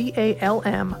 That's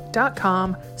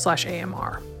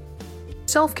CALM.com/AMR.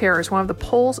 Self-care is one of the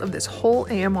poles of this whole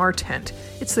AMR tent.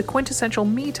 It's the quintessential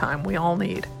me time we all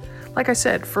need. Like I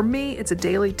said, for me, it's a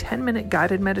daily 10-minute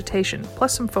guided meditation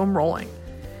plus some foam rolling.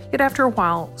 Yet after a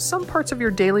while, some parts of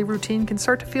your daily routine can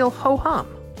start to feel ho-hum,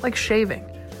 like shaving.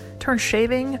 Turn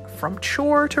shaving from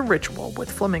chore to ritual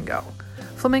with Flamingo.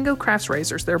 Flamingo crafts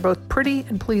razors that are both pretty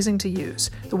and pleasing to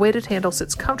use. The weighted handle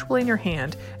sits comfortably in your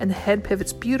hand, and the head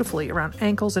pivots beautifully around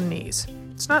ankles and knees.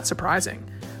 It's not surprising.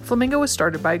 Flamingo was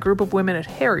started by a group of women at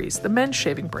Harry's, the men's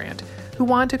shaving brand, who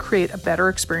wanted to create a better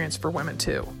experience for women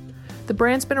too. The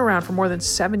brand's been around for more than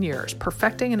 7 years,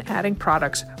 perfecting and adding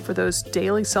products for those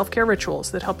daily self-care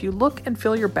rituals that help you look and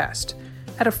feel your best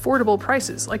at affordable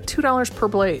prices, like $2 per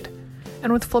blade.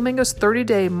 And with Flamingo's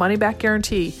 30-day money-back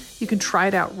guarantee, you can try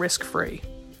it out risk-free.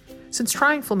 Since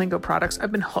trying Flamingo products,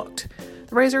 I've been hooked.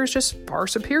 The razor is just far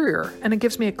superior, and it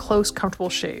gives me a close, comfortable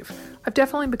shave. I've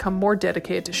definitely become more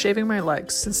dedicated to shaving my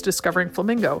legs since discovering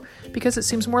Flamingo because it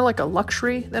seems more like a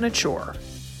luxury than a chore.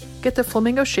 Get the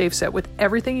Flamingo shave set with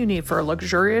everything you need for a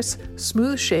luxurious,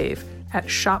 smooth shave at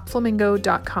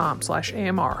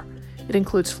shopflamingo.com/AMR. It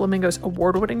includes Flamingo's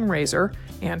award-winning razor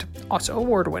and also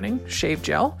award-winning shave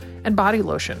gel and body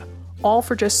lotion, all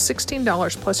for just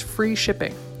 $16 plus free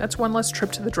shipping. That's one less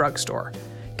trip to the drugstore.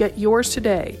 Get yours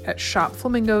today at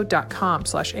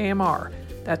shopflamingo.com/AMR.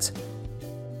 That's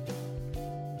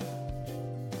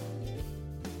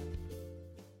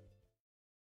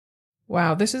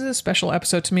Wow, this is a special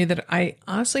episode to me that I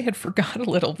honestly had forgot a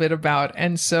little bit about.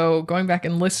 And so going back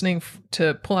and listening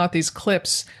to pull out these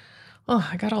clips,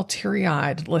 I got all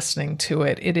teary-eyed listening to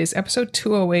it. It is episode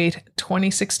 208,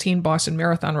 2016 Boston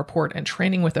Marathon Report and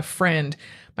Training with a Friend.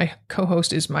 My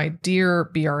co-host is my dear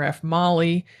BRF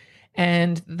Molly,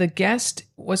 and the guest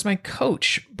was my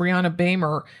coach, Brianna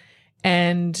Bamer.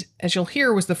 And as you'll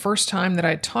hear, was the first time that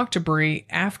I talked to Bri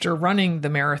after running the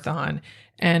marathon.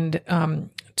 And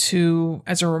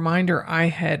as a reminder, I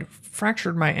had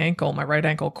fractured my ankle, my right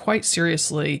ankle, quite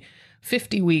seriously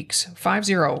 50 weeks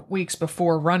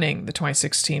before running the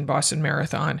 2016 Boston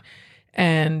Marathon.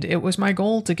 And it was my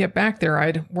goal to get back there.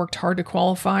 I'd worked hard to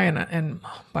qualify, and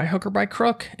by hook or by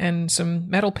crook and some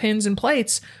metal pins and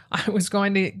plates, I was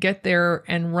going to get there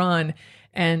and run.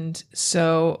 And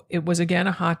so it was again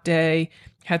a hot day,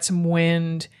 had some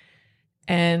wind.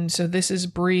 And so this is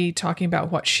Bri talking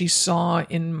about what she saw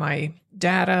in my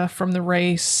data from the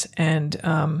race. And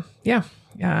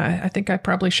I think I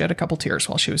probably shed a couple tears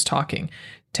while she was talking.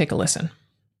 Take a listen.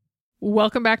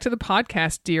 Welcome back to the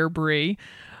podcast, dear Bri.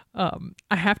 I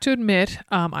have to admit,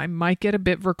 I might get a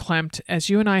bit verklempt, as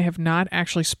you and I have not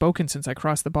actually spoken since I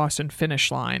crossed the Boston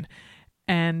finish line.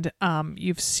 And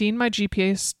you've seen my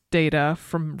GPS data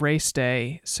from race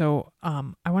day, so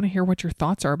I want to hear what your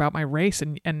thoughts are about my race,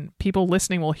 and people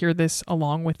listening will hear this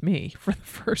along with me for the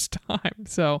first time.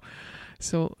 So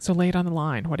lay it on the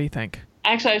line. What do you think?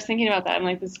 Actually, I was thinking about that. I'm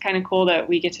like, this is kind of cool that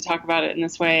we get to talk about it in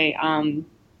this way.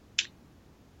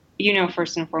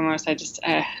 First and foremost,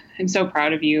 I'm so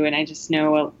proud of you, and I just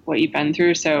know what you've been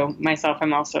through. So myself,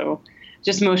 I'm also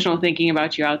just emotional thinking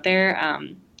about you out there.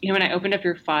 When I opened up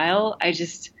your file, I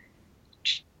just,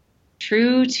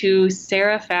 true to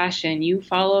Sarah fashion, you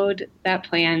followed that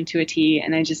plan to a T.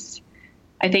 And I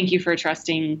thank you for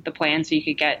trusting the plan so you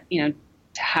could get, to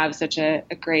have such a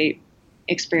great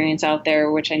experience out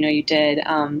there, which I know you did.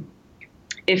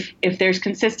 If there's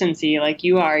consistency, like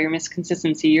you are, your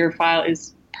consistency, your file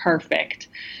is perfect.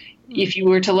 If you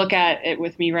were to look at it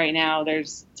with me right now,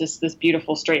 there's just this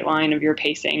beautiful straight line of your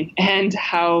pacing and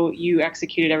how you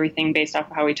executed everything based off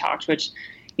of how we talked, which,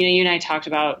 you and I talked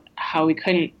about how we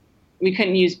couldn't we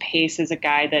couldn't use pace as a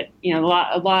guide. That, you know,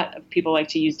 a lot of people like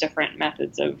to use different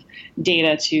methods of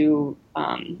data to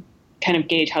kind of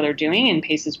gauge how they're doing, and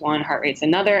pace is one, heart rate's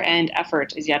another, and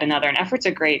effort is yet another. And effort's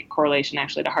a great correlation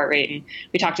actually to heart rate. And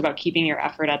we talked about keeping your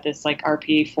effort at this like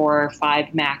RP 4 or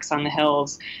 5 max on the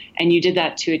hills, and you did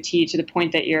that to a T, to the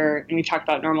point that and we've talked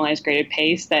about normalized graded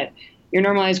pace, that your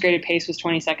normalized graded pace was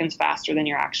 20 seconds faster than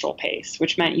your actual pace,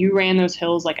 which meant you ran those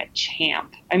hills like a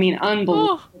champ. I mean,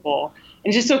 unbelievable. Oh.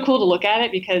 And it's just so cool to look at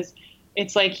it, because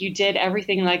it's like you did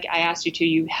everything like I asked you to.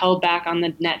 You held back on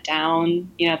the net down,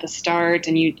 you know, at the start,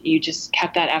 and you just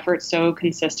kept that effort so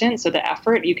consistent. So the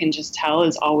effort, you can just tell,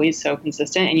 is always so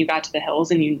consistent. And you got to the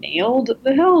hills and you nailed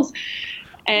the hills.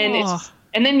 And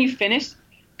and then you finished.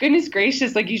 Goodness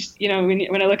gracious, like you know,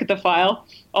 when I look at the file,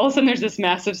 all of a sudden there's this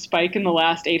massive spike in the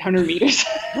last 800 meters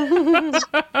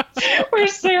where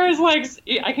Sarah's like,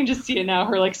 I can just see it now,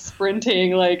 her like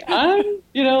sprinting, like I'm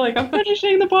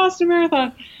finishing the Boston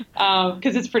Marathon.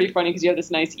 Because it's pretty funny, because you have this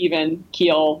nice even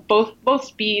keel, both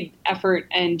speed, effort,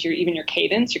 and your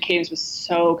cadence. Your cadence was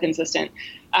so consistent.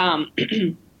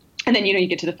 And then, you know, you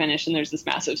get to the finish and there's this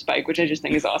massive spike, which I just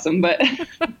think is awesome. But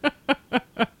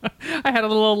I had a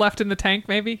little left in the tank,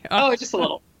 maybe. Oh, just a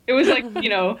little. It was like, you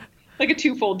know, like a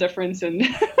twofold difference. And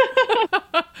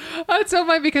it's so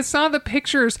funny, because some of the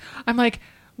pictures, I'm like,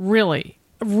 really,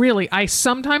 I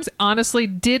sometimes honestly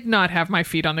did not have my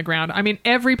feet on the ground. I mean,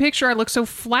 every picture I looked so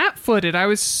flat-footed. I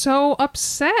was so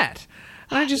upset.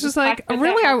 And I just was like,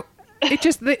 really, it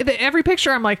just, every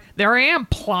picture I'm like, there I am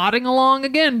plodding along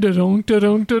again. Da-dunk,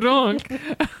 da-dunk, da-dunk.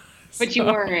 But you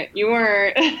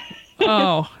weren't.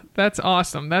 Oh, that's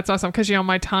awesome. Because, you know,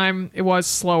 my time, it was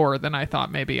slower than I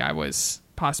thought maybe I was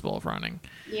possible of running.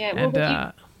 Yeah. Well,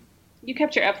 and, you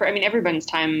kept your effort. I mean, everyone's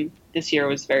time this year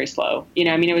was very slow. You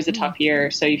know, I mean, it was a tough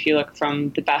year. So if you look from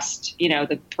the best, you know,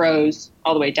 the pros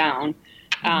all the way down.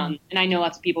 And I know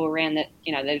lots of people who ran that,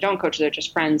 you know, they don't coach, they're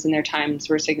just friends, and their times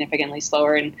were significantly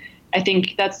slower. And I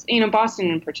think that's, you know, Boston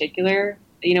in particular,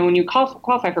 you know, when you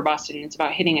qualify for Boston, it's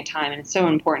about hitting a time, and it's so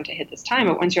important to hit this time.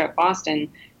 But once you're at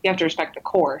Boston, you have to respect the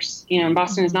course. You know, and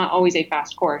Boston is not always a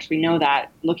fast course. We know that,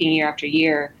 looking year after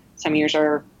year. Some years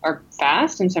are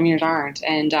fast and some years aren't.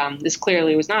 And this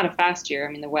clearly was not a fast year.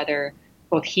 I mean, the weather,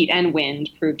 both heat and wind,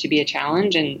 proved to be a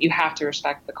challenge, and you have to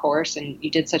respect the course. And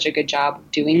you did such a good job of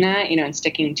doing that, you know, and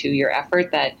sticking to your effort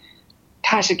that,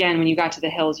 gosh, again, when you got to the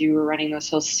hills, you were running those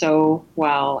hills so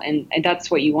well. And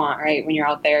that's what you want, right? When you're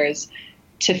out there, is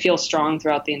to feel strong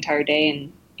throughout the entire day.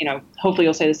 And, you know, hopefully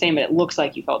you'll say the same, but it looks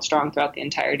like you felt strong throughout the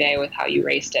entire day with how you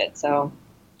raced it. So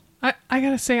I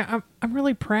gotta say, I'm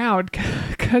really proud,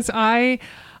 because I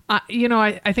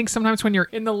think sometimes when you're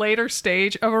in the later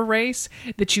stage of a race,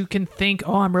 that you can think,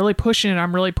 oh, I'm really pushing it.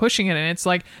 And it's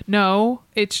like, no,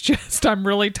 it's just, I'm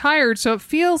really tired. So it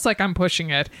feels like I'm pushing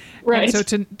it. Right. And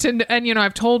so and, you know,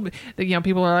 I've told that, you know,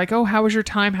 people are like, oh, how was your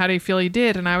time? How do you feel you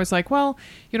did? And I was like, well,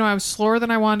 you know, I was slower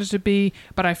than I wanted to be,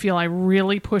 but I feel I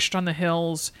really pushed on the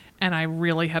hills and I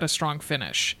really had a strong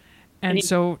finish. And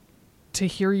so to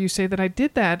hear you say that I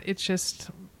did that, it's just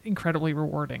incredibly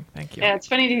rewarding. Thank you. Yeah, it's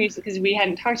funny to me, because we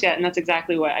hadn't talked yet, and that's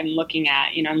exactly what I'm looking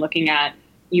at. You know, I'm looking at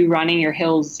you running your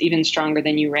hills even stronger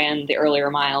than you ran the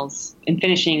earlier miles, and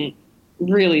finishing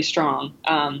really strong,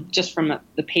 just from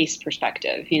the pace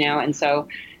perspective, you know. And so,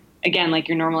 again, like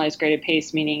your normalized graded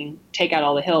pace, meaning take out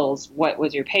all the hills, what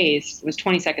was your pace? It was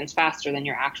 20 seconds faster than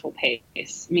your actual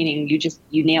pace, meaning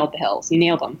you nailed the hills. You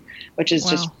nailed them, which is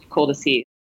just cool to see.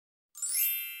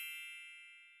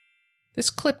 This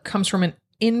clip comes from an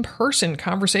in-person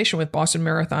conversation with Boston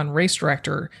Marathon race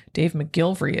director Dave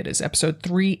McGilvery. It is episode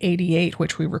 388,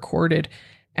 which we recorded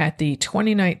at the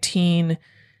 2019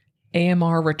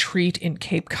 AMR retreat in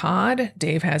Cape Cod.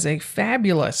 Dave has a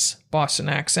fabulous Boston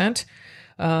accent.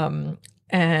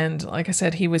 And like I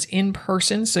said, he was in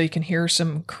person, so you can hear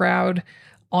some crowd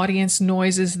audience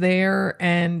noises there.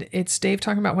 And it's Dave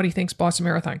talking about what he thinks Boston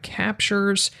Marathon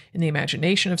captures in the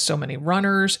imagination of so many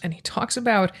runners. And he talks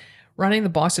about running the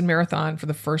Boston Marathon for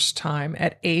the first time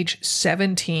at age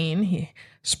 17.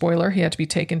 Spoiler, he had to be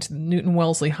taken to the Newton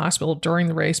Wellesley Hospital during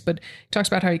the race, but he talks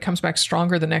about how he comes back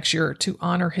stronger the next year to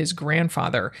honor his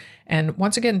grandfather. And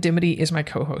once again, Dimity is my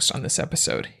co-host on this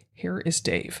episode. Here is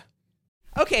Dave.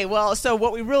 Okay, well, so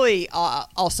what we really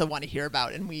also want to hear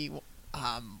about, and we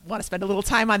want to spend a little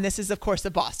time on this, is, of course,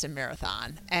 the Boston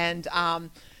Marathon. And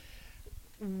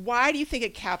why do you think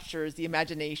it captures the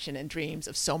imagination and dreams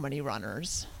of so many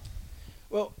runners?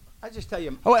 Well, I just tell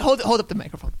you. Oh, wait, hold up the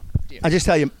microphone. I just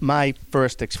tell you my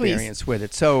first experience with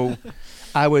it. So,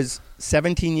 I was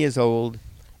 17 years old,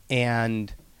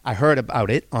 and I heard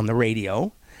about it on the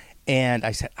radio, And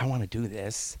I said, I want to do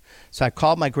this. So I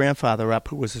called my grandfather up,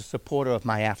 who was a supporter of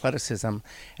my athleticism,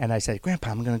 and I said, Grandpa,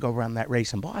 I'm going to go run that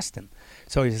race in Boston.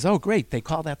 So he says, oh, great, they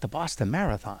call that the Boston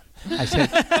Marathon. I said,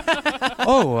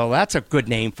 oh, well, that's a good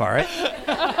name for it.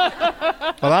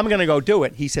 Well, I'm going to go do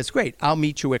it. He says, great, I'll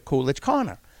meet you at Coolidge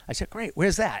Corner. I said, great,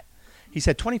 where's that? He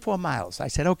said, 24 miles. I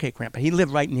said, okay, Grandpa. He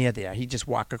lived right near there. He just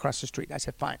walked across the street. I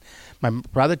said, fine. My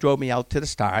brother drove me out to the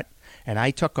start, and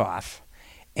I took off,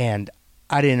 and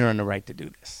I didn't earn the right to do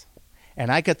this.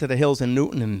 And I got to the hills in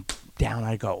Newton, and down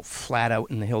I go, flat out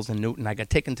in the hills in Newton. I got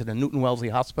taken to the Newton Wellesley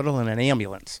Hospital in an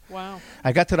ambulance. Wow.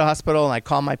 I got to the hospital, and I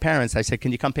called my parents. I said,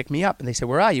 can you come pick me up? And they said,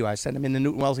 where are you? I said, I'm in the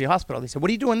Newton Wellesley Hospital. They said, what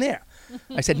are you doing there?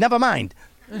 I said, never mind.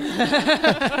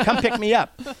 Come pick me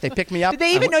up. They picked me up. Did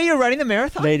they even know you were running the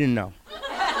marathon? They didn't know.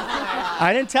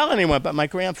 I didn't tell anyone but my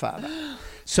grandfather.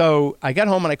 So I got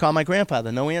home and I called my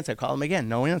grandfather. No answer. Call him again.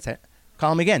 No answer.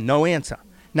 Call him again. No answer.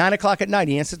 9 o'clock at night,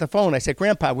 he answers the phone. I said,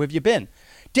 Grandpa, where have you been?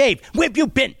 Dave, where have you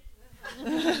been?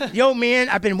 The old man,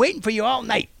 I've been waiting for you all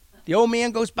night. The old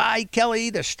man goes by, Kelly,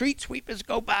 the street sweepers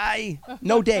go by.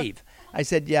 No Dave. I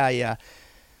said, yeah.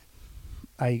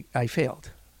 I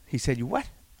failed. He said, you what?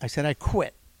 I said, I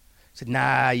quit. He said,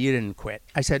 nah, you didn't quit.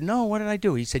 I said, no, what did I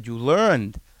do? He said, you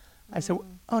learned. I said,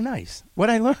 oh, nice.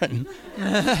 What'd I learn?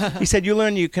 He said, you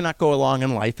learn you cannot go along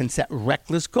in life and set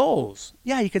reckless goals.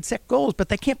 Yeah, you can set goals, but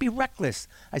they can't be reckless.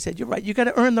 I said, you're right. You got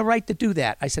to earn the right to do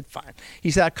that. I said, fine. He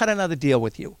said, I'll cut another deal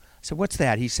with you. I said, what's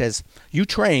that? He says, you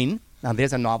train. Now,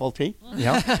 there's a novelty. You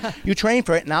know? You train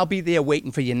for it, and I'll be there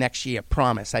waiting for you next year.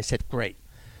 Promise. I said, great.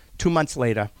 2 months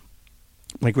later,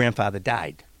 my grandfather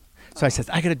died. So I said,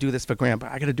 I got to do this for Grandpa.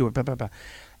 I got to do it. Blah, blah, blah.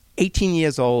 18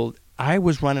 years old. I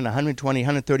was running 120,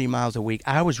 130 miles a week.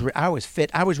 I was fit.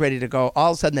 I was ready to go.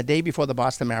 All of a sudden, the day before the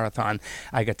Boston Marathon,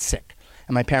 I got sick.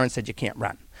 And my parents said, you can't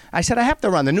run. I said, I have to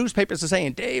run. The newspapers are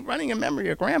saying, Dave, running in memory of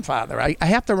your grandfather. I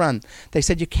have to run. They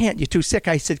said, you can't. You're too sick.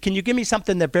 I said, can you give me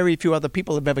something that very few other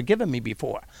people have ever given me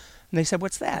before? And they said,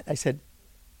 what's that? I said,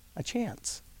 a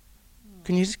chance.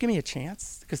 Can you just give me a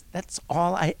chance? Because that's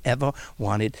all I ever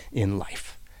wanted in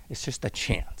life. It's just a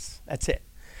chance. That's it.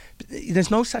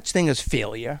 There's no such thing as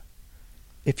failure.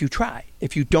 If you try.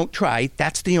 If you don't try,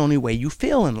 that's the only way you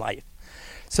fail in life.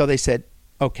 So they said,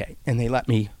 okay, and they let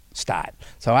me start.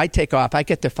 So I take off. I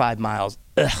get to 5 miles.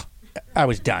 Ugh, I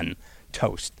was done.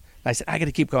 Toast. I said, I got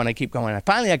to keep going. I keep going. And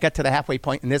finally, I got to the halfway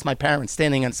point, and there's my parents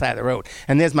standing on the side of the road,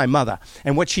 and there's my mother.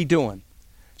 And what's she doing?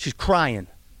 She's crying.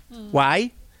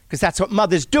 Why? Because that's what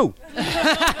mothers do.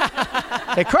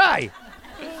 They cry.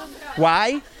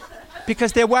 Why?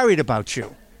 Because they're worried about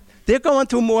you. They're going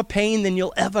through more pain than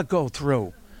you'll ever go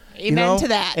through. Amen to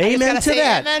that. Amen to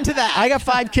that. Amen to that. I got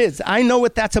 5 kids. I know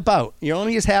what that's about. You're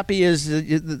only as happy as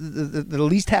the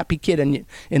least happy kid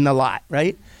in the lot,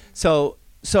 right? So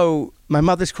my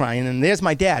mother's crying, and there's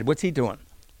my dad. What's he doing?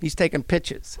 He's taking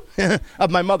pictures of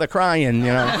my mother crying,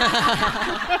 you know.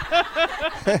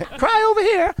 Cry over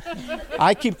here.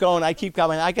 I keep going. I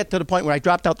get to the point where I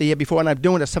dropped out the year before, and I'm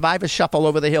doing a survivor shuffle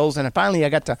over the hills, and finally I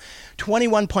got to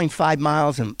 21.5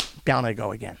 miles, and down I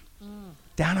go again.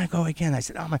 Down I go again. I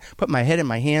said, I put my head in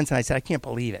my hands, and I said, I can't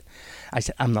believe it. I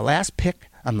said, I'm the last pick.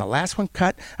 I'm the last one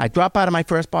cut. I drop out of my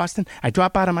first Boston. I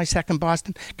drop out of my second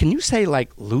Boston. Can you say,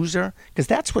 like, loser? Because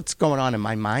that's what's going on in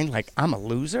my mind, like, I'm a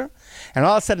loser. And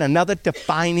all of a sudden, another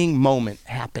defining moment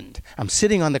happened. I'm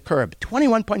sitting on the curb,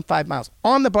 21.5 miles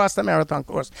on the Boston Marathon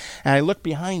course, and I look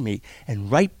behind me,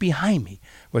 and right behind me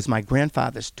was my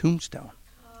grandfather's tombstone.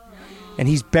 And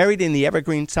he's buried in the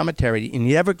Evergreen Cemetery. In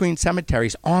the Evergreen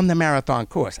Cemeteries on the marathon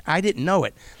course. I didn't know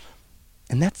it.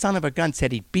 And that son of a gun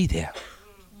said he'd be there.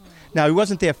 Now, he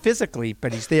wasn't there physically,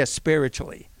 but he's there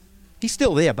spiritually. He's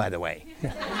still there, by the way.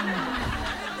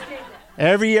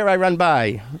 Every year I run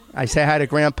by, I say hi to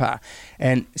Grandpa.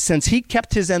 And since he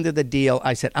kept his end of the deal,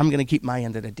 I said, I'm going to keep my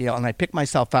end of the deal. And I picked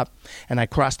myself up, and I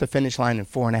crossed the finish line in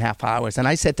 4.5 hours. And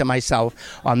I said to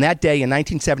myself, on that day in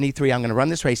 1973, I'm going to run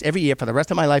this race every year for the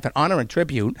rest of my life in honor and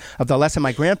tribute of the lesson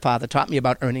my grandfather taught me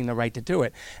about earning the right to do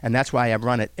it. And that's why I've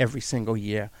run it every single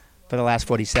year for the last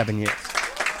 47 years.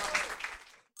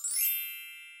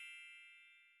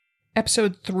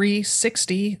 Episode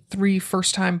 360, 3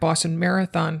 first-time Boston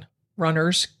Marathon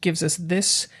runners, gives us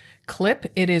this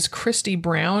clip. It is Christy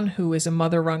Brown, who is a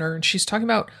mother runner, and she's talking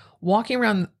about walking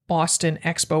around Boston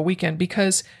Expo weekend.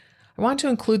 Because I want to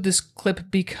include this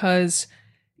clip because,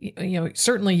 you know,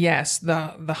 certainly, yes,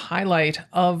 the highlight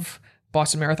of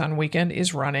Boston Marathon weekend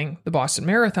is running the Boston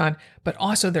Marathon, but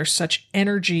also there's such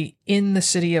energy in the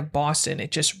city of Boston.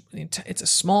 It's a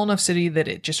small enough city that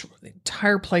the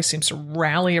entire place seems to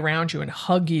rally around you and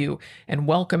hug you and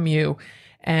welcome you.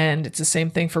 And it's the same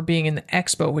thing for being in the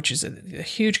Expo, which is a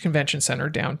huge convention center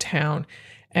downtown.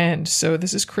 And so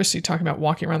this is Christy talking about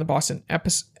walking around the Boston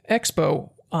Expo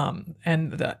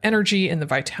and the energy and the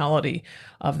vitality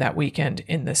of that weekend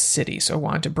in the city. So I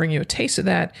wanted to bring you a taste of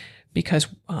that because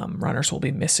runners will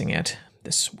be missing it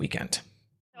this weekend.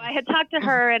 So I had talked to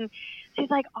her, and she's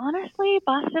like, honestly,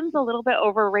 Boston's a little bit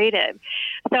overrated.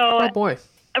 So, oh boy.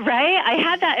 Right? I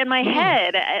had that in my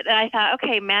head, and I thought,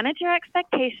 okay, manage your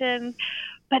expectations.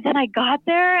 But then I got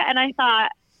there, and I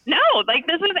thought, no, like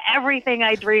this is everything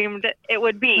I dreamed it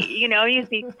would be. You know, you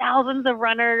see thousands of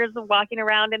runners walking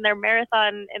around in their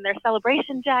marathon, in their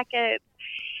celebration jackets,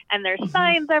 and there's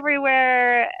signs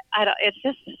everywhere. It's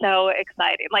just so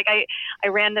exciting. Like I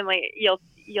randomly,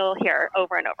 you'll hear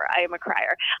over and over, I am a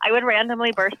crier. I would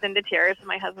randomly burst into tears, and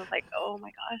my husband's like, oh my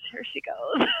gosh, here she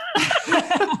goes.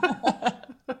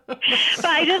 But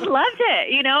I just loved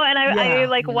it, you know, and I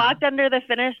walked under the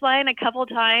finish line a couple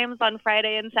times on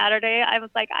Friday and Saturday. I was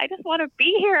like, I just want to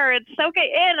be here and soak it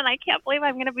in, and I can't believe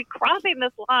I'm going to be crossing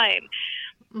this line.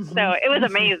 So it was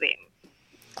amazing.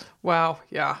 Wow.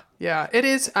 Yeah. It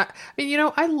is. I mean, you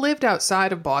know, I lived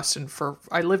in Boston for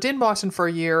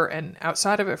a year and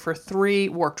outside of it for 3,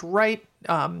 worked right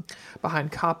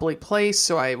behind Copley Place.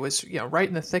 So I was, right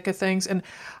in the thick of things. And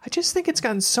I just think it's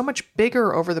gotten so much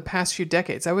bigger over the past few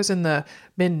decades. I was in the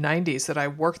mid 90s that I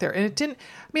worked there, and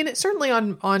it certainly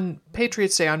on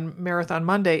Patriots Day, on Marathon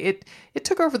Monday, it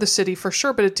took over the city for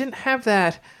sure, but it didn't have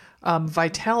that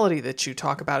vitality that you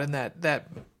talk about in that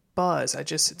buzz.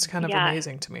 It's kind of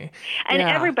amazing to me. And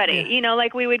everybody, you know,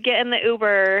 like we would get in the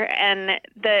Uber and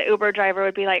the Uber driver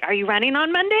would be like, are you running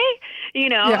on Monday? You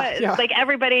know, like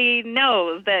everybody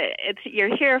knows that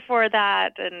you're here for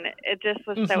that. And it just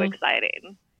was so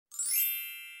exciting.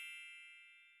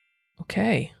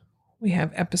 Okay. We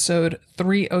have episode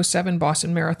 307,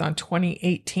 Boston Marathon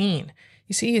 2018.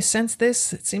 You see, you sense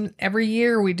this? It seems every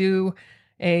year we do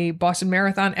a Boston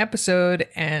Marathon episode,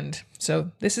 and so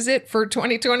this is it for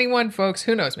 2021, folks.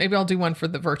 Who knows? Maybe I'll do one for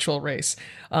the virtual race.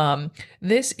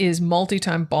 This is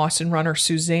multi-time Boston runner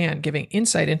Suzanne giving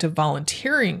insight into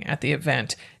volunteering at the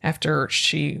event after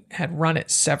she had run it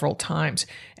several times.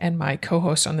 And my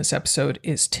co-host on this episode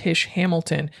is Tish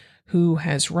Hamilton, who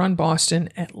has run Boston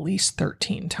at least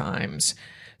 13 times.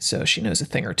 So she knows a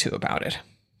thing or two about it.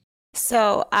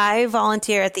 So I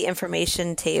volunteer at the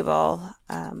information table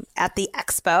at the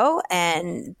Expo,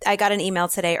 and I got an email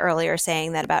today earlier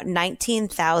saying that about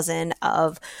 19,000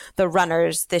 of the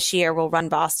runners this year will run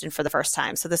Boston for the first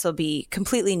time. So this will be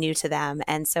completely new to them.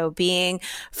 And so being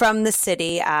from the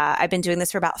city, I've been doing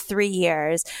this for about 3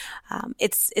 years.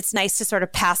 It's nice to sort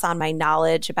of pass on my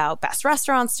knowledge about best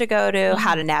restaurants to go to,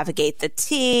 how to navigate the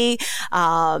T,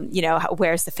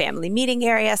 where's the family meeting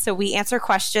area. So we answer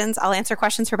questions. I'll answer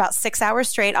questions for about 6 hours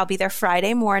straight. I'll be there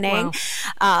Friday morning.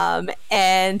 Wow.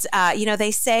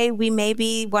 They say we may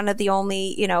be one of the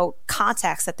only,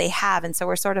 contacts that they have. And so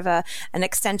we're sort of an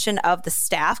extension of the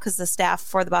staff, because the staff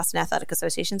for the Boston Athletic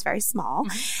Association is very small.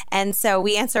 Mm-hmm. And so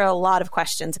we answer a lot of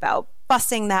questions about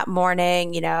busing that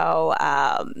morning,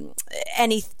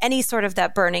 any sort of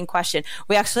that burning question.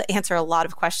 We actually answer a lot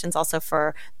of questions also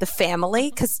for the family,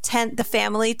 because the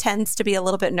family tends to be a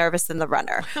little bit nervous than the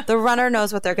runner. The runner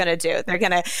knows what they're going to do. They're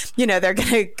going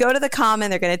to go to the Common.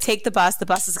 They're going to take the bus. The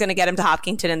bus is going to get them to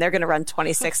Hopkinton, and they're going to run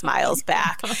 26 miles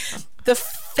back. The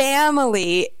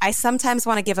family, I sometimes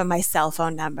want to give them my cell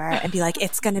phone number and be like,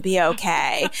 it's going to be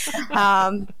okay.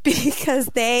 Because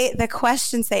the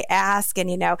questions they ask, and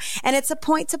it's a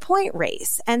point-to-point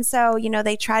race. And so,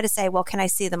 they try to say, well, can I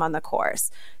see them on the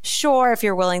course? Sure, if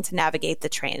you're willing to navigate the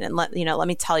train, and let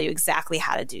me tell you exactly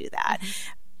how to do that.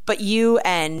 Mm-hmm. But you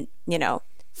and,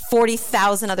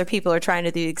 40,000 other people are trying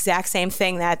to do the exact same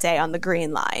thing that day on the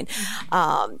green line.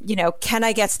 Can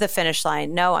I get to the finish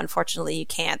line? No, unfortunately you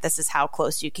can't. This is how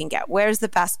close you can get. Where's the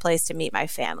best place to meet my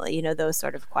family? Those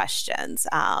sort of questions.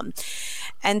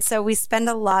 And so I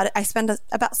spend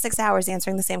about 6 hours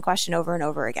answering the same question over and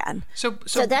over again. So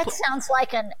that sounds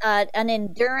like an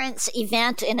endurance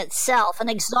event in itself, an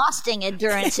exhausting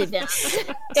endurance event.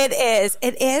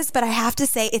 It is, but I have to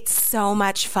say it's so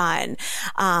much fun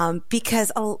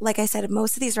because like I said,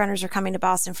 most of these runners are coming to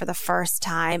Boston for the first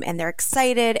time, and they're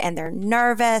excited and they're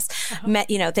nervous.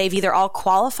 Uh-huh. They've either all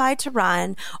qualified to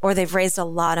run or they've raised a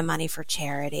lot of money for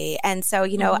charity. And so,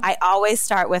 I always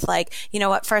start with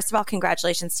first of all,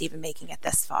 congratulations to even making it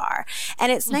this far.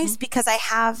 And it's nice because I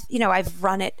have, I've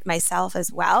run it myself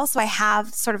as well. So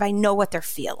I know what they're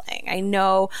feeling. I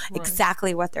know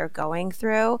exactly what they're going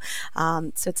through.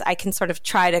 I can sort of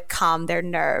try to calm their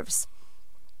nerves.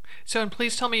 So, and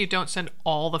please tell me you don't send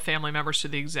all the family members to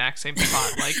the exact same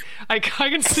spot. Like, I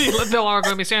can see they'll all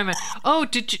going to be standing there. Oh,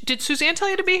 did Suzanne tell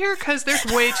you to be here? Because there's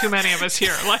way too many of us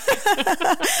here. Like,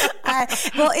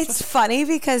 well, it's funny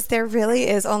because there really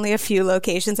is only a few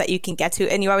locations that you can get to,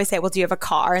 and you always say, "Well, do you have a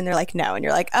car?" And they're like, "No," and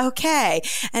you're like, "Okay."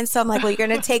 And so I'm like, "Well, you're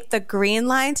going to take the Green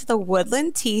Line to the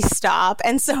Woodland Tea Stop,"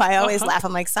 and so I always laugh.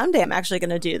 I'm like, "Someday I'm actually going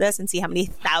to do this and see how many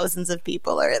thousands of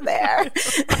people are there."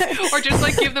 Or just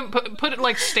like give them put it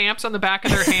like stamps on the back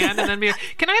of their hand and then be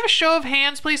like, "Can I have a show of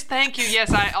hands, please? Thank you.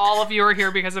 Yes, all of you are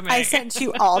here because of me." I sent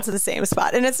you all to the same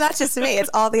spot. And it's not just me, it's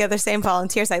all the other same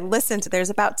volunteers. I listened to, there's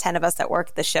about 10 of us that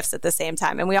work the shifts at the same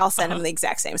time, and we all send them to the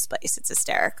exact same place. It's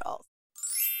hysterical.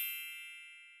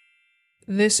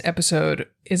 This episode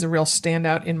is a real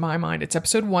standout in my mind. It's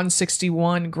episode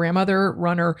 161, grandmother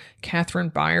runner Catherine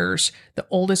Byers, the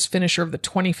oldest finisher of the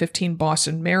 2015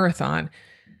 Boston Marathon.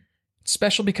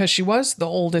 Special because she was the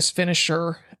oldest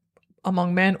finisher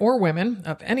among men or women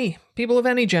of any people of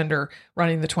any gender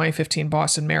running the 2015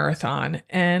 Boston Marathon.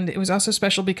 And it was also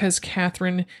special because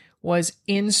Catherine was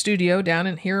in studio down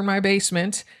in here in my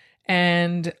basement,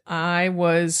 and I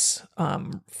was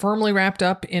firmly wrapped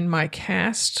up in my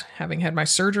cast, having had my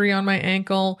surgery on my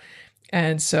ankle.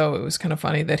 And so it was kind of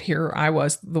funny that here I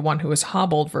was, the one who was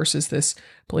hobbled, versus this, I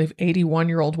believe,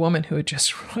 81-year-old woman who had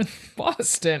just run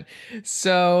Boston.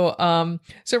 So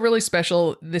really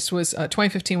special. This was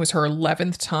 2015 was her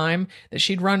 11th time that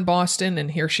she'd run Boston,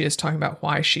 and here she is talking about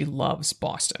why she loves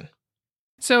Boston.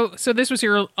 So this was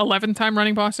your 11th time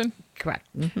running Boston? Correct.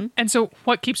 Mm-hmm. And so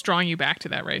what keeps drawing you back to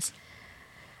that race?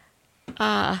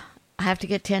 I have to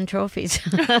get 10 trophies.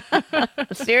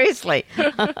 Seriously.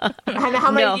 And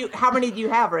how many do you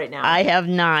have right now? I have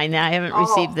 9. I haven't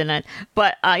received the 9.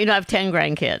 But, I have 10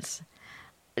 grandkids.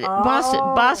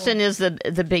 Boston is the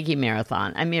biggie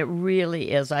marathon. I mean, it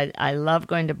really is. I love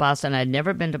going to Boston. I'd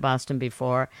never been to Boston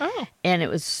before. Oh. And it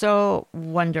was so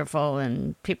wonderful,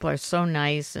 and people are so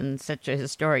nice, and such a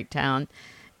historic town,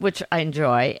 which I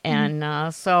enjoy. And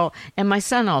and my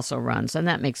son also runs, and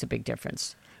that makes a big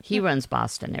difference. He runs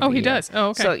Boston every year. Oh, he does? Oh,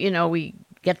 okay. So, we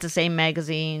get the same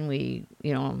magazine. We,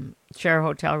 share a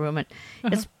hotel room. And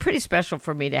it's pretty special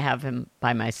for me to have him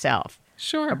by myself.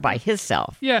 Sure. Or by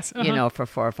himself. Yes. For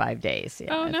 4 or 5 days.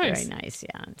 Yeah, oh, nice. Very nice,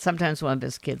 yeah. Sometimes one of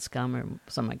his kids come, or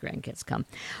some of my grandkids come.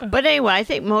 But anyway, I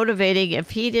think motivating.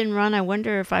 If he didn't run, I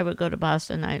wonder if I would go to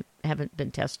Boston. I haven't been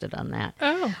tested on that.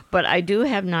 Oh. But I do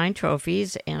have 9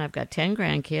 trophies, and I've got 10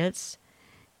 grandkids,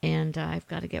 and I've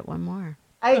got to get one more.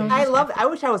 I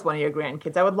wish I was one of your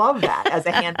grandkids. I would love that as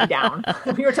a hand-me-down.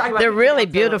 We were talking about. They're really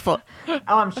beautiful. Oh,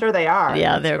 I'm sure they are.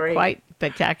 Yeah, That's they're great. quite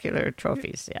spectacular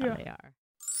trophies. Yeah, they are.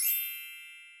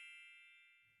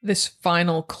 This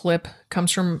final clip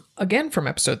comes from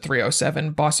episode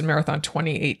 307, Boston Marathon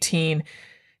 2018. It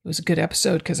was a good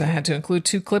episode because I had to include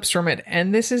 2 clips from it.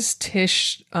 And this is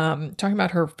Tish talking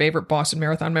about her favorite Boston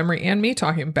Marathon memory, and me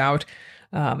talking about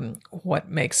what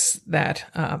makes that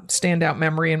standout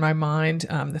memory in my mind,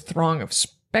 the throng of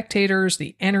spectators,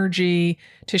 the energy.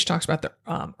 Tish talks about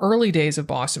the early days of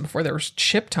Boston before there was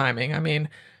chip timing. I mean,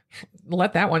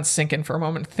 let that one sink in for a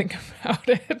moment. Think about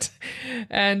it.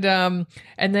 And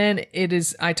then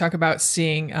I talk about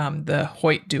seeing the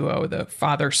Hoyt duo, the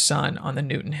father-son, on the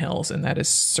Newton Hills. And that is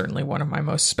certainly one of my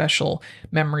most special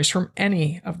memories from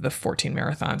any of the 14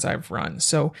 marathons I've run.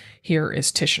 So here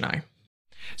is Tish and I.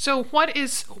 So what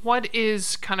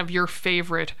is kind of your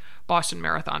favorite Boston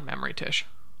Marathon memory, Tish?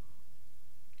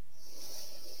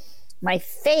 My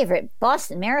favorite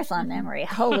Boston Marathon memory.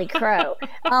 Holy crow.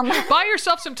 Buy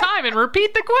yourself some time and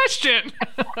repeat the question.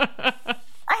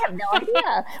 I have no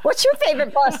idea. What's your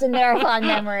favorite Boston Marathon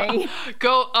memory?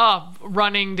 Go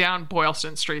running down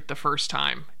Boylston Street the first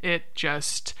time.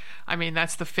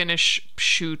 That's the finish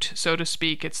chute, so to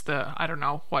speak. It's I don't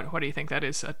know, what do you think that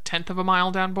is? 1/10 of a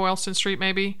mile down Boylston Street,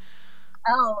 maybe?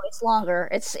 Oh, it's longer.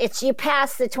 It's you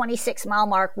pass the 26-mile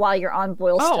mark while you're on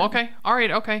Boylston. Oh, okay. All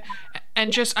right, okay.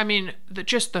 And just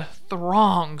the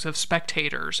throngs of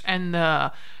spectators, and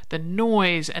the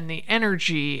noise and the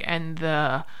energy and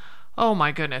the, oh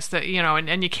my goodness,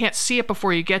 and you can't see it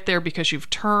before you get there because you've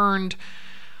turned,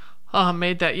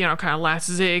 made that, kind of last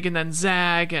zig and then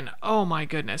zag, and oh my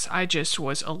goodness, I just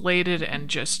was elated,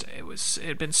 and it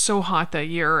had been so hot that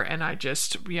year, and I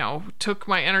just, took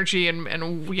my energy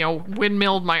and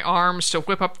windmilled my arms to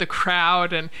whip up the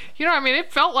crowd, and,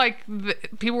 it felt like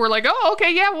people were like, oh,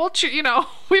 okay, yeah, we'll cheer,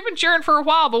 we've been cheering for a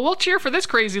while, but we'll cheer for this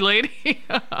crazy lady.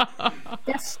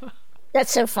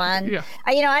 That's so fun. Yeah.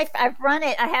 I've run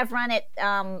it. I have run it,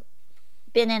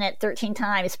 been in it 13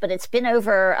 times, but it's been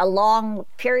over a long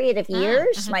period of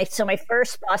years. My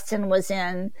first Boston was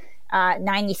in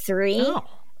 93.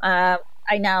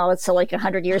 I know it's like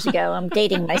 100 years ago. I'm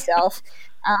dating myself.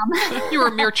 You were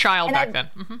a mere child back then.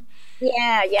 Mm-hmm.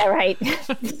 Yeah, right.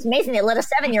 It's amazing they let a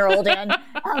 7-year-old in.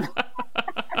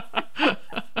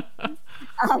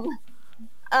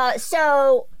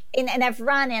 So, and I've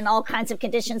run in all kinds of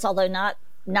conditions, although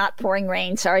not pouring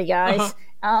rain. Sorry, guys.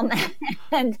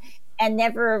 And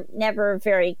never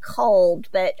very cold.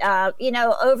 But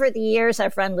over the years,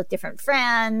 I've run with different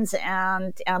friends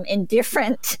and in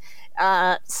different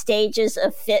stages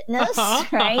of fitness,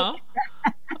 right?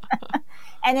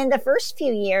 And in the first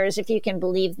few years, if you can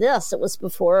believe this, it was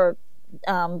before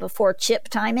chip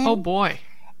timing. Oh boy.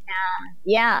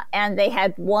 Yeah, and they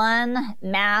had one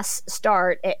mass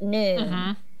start at noon.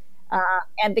 Mm-hmm.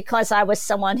 And because I was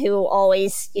someone who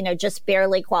always, just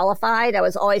barely qualified, I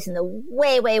was always in the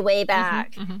way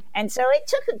back. Mm-hmm. And so it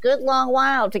took a good long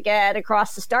while to get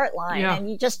across the start line. Yeah.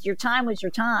 And your time was your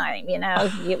time,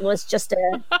 It was just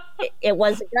it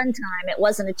was a gun time. It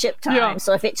wasn't a chip time. Yeah.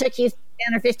 So if it took you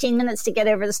 10 or 15 minutes to get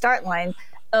over the start line,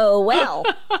 oh well.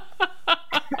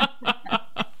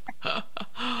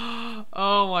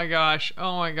 Oh my gosh.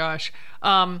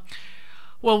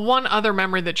 Well, one other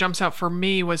memory that jumps out for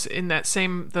me was in that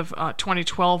same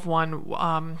 2012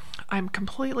 one. I'm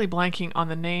completely blanking on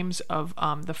the names of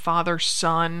the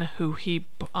father-son who he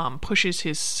pushes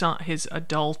his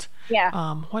adult.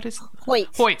 Yeah. What is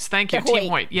Hoyts? Thank you, Team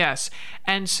Hoyt. Yes.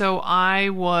 And so I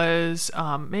was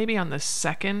maybe on the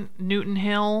second Newton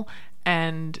Hill,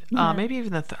 and maybe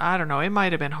even I don't know. It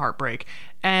might have been Heartbreak,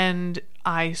 and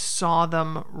I saw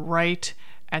them right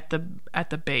at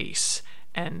the base.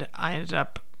 And I ended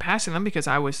up passing them because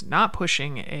I was not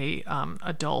pushing a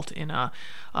adult in a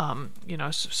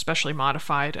specially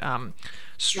modified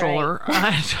stroller.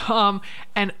 Right.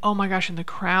 And oh my gosh, and the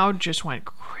crowd just went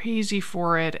crazy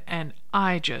for it, and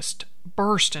I just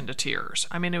burst into tears.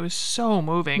 I mean, it was so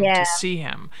moving to see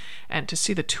him and to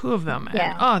see the two of them,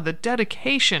 and the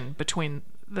dedication between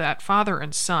that father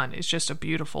and son is just a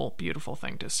beautiful, beautiful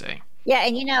thing to see. Yeah,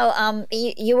 and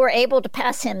you were able to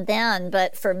pass him then,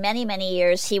 but for many, many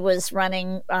years he was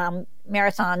running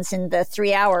marathons in the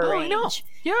 3-hour range. I know.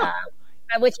 Yeah.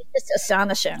 Which is just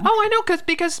astonishing. Oh, I know,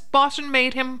 because Boston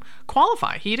made him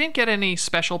qualify. He didn't get any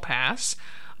special pass.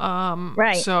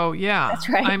 Right. So yeah, that's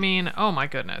right. I mean, oh my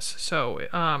goodness. So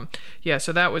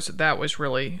so that was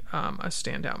really a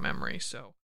standout memory.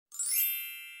 So.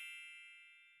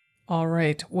 All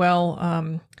right.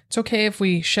 Well, it's okay if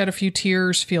we shed a few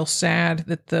tears, feel sad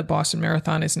that the Boston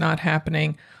Marathon is not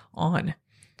happening on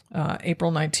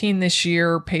April 19 this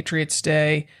year, Patriots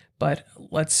Day, but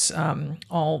let's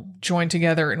all join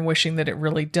together in wishing that it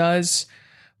really does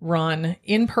run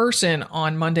in person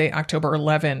on Monday, October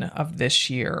 11 of this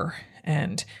year.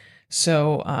 And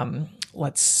so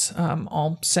let's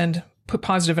all put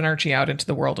positive energy out into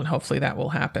the world, and hopefully that will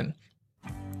happen.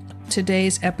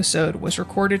 Today's episode was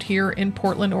recorded here in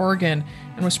Portland, Oregon,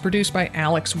 and was produced by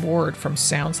Alex Ward from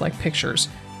Sounds Like Pictures.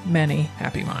 Many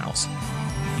happy miles.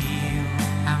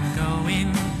 I'm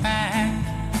going back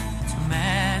to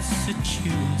Massachusetts.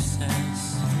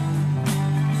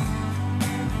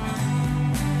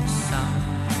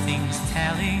 Something's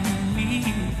telling me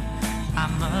I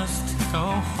must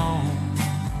go home.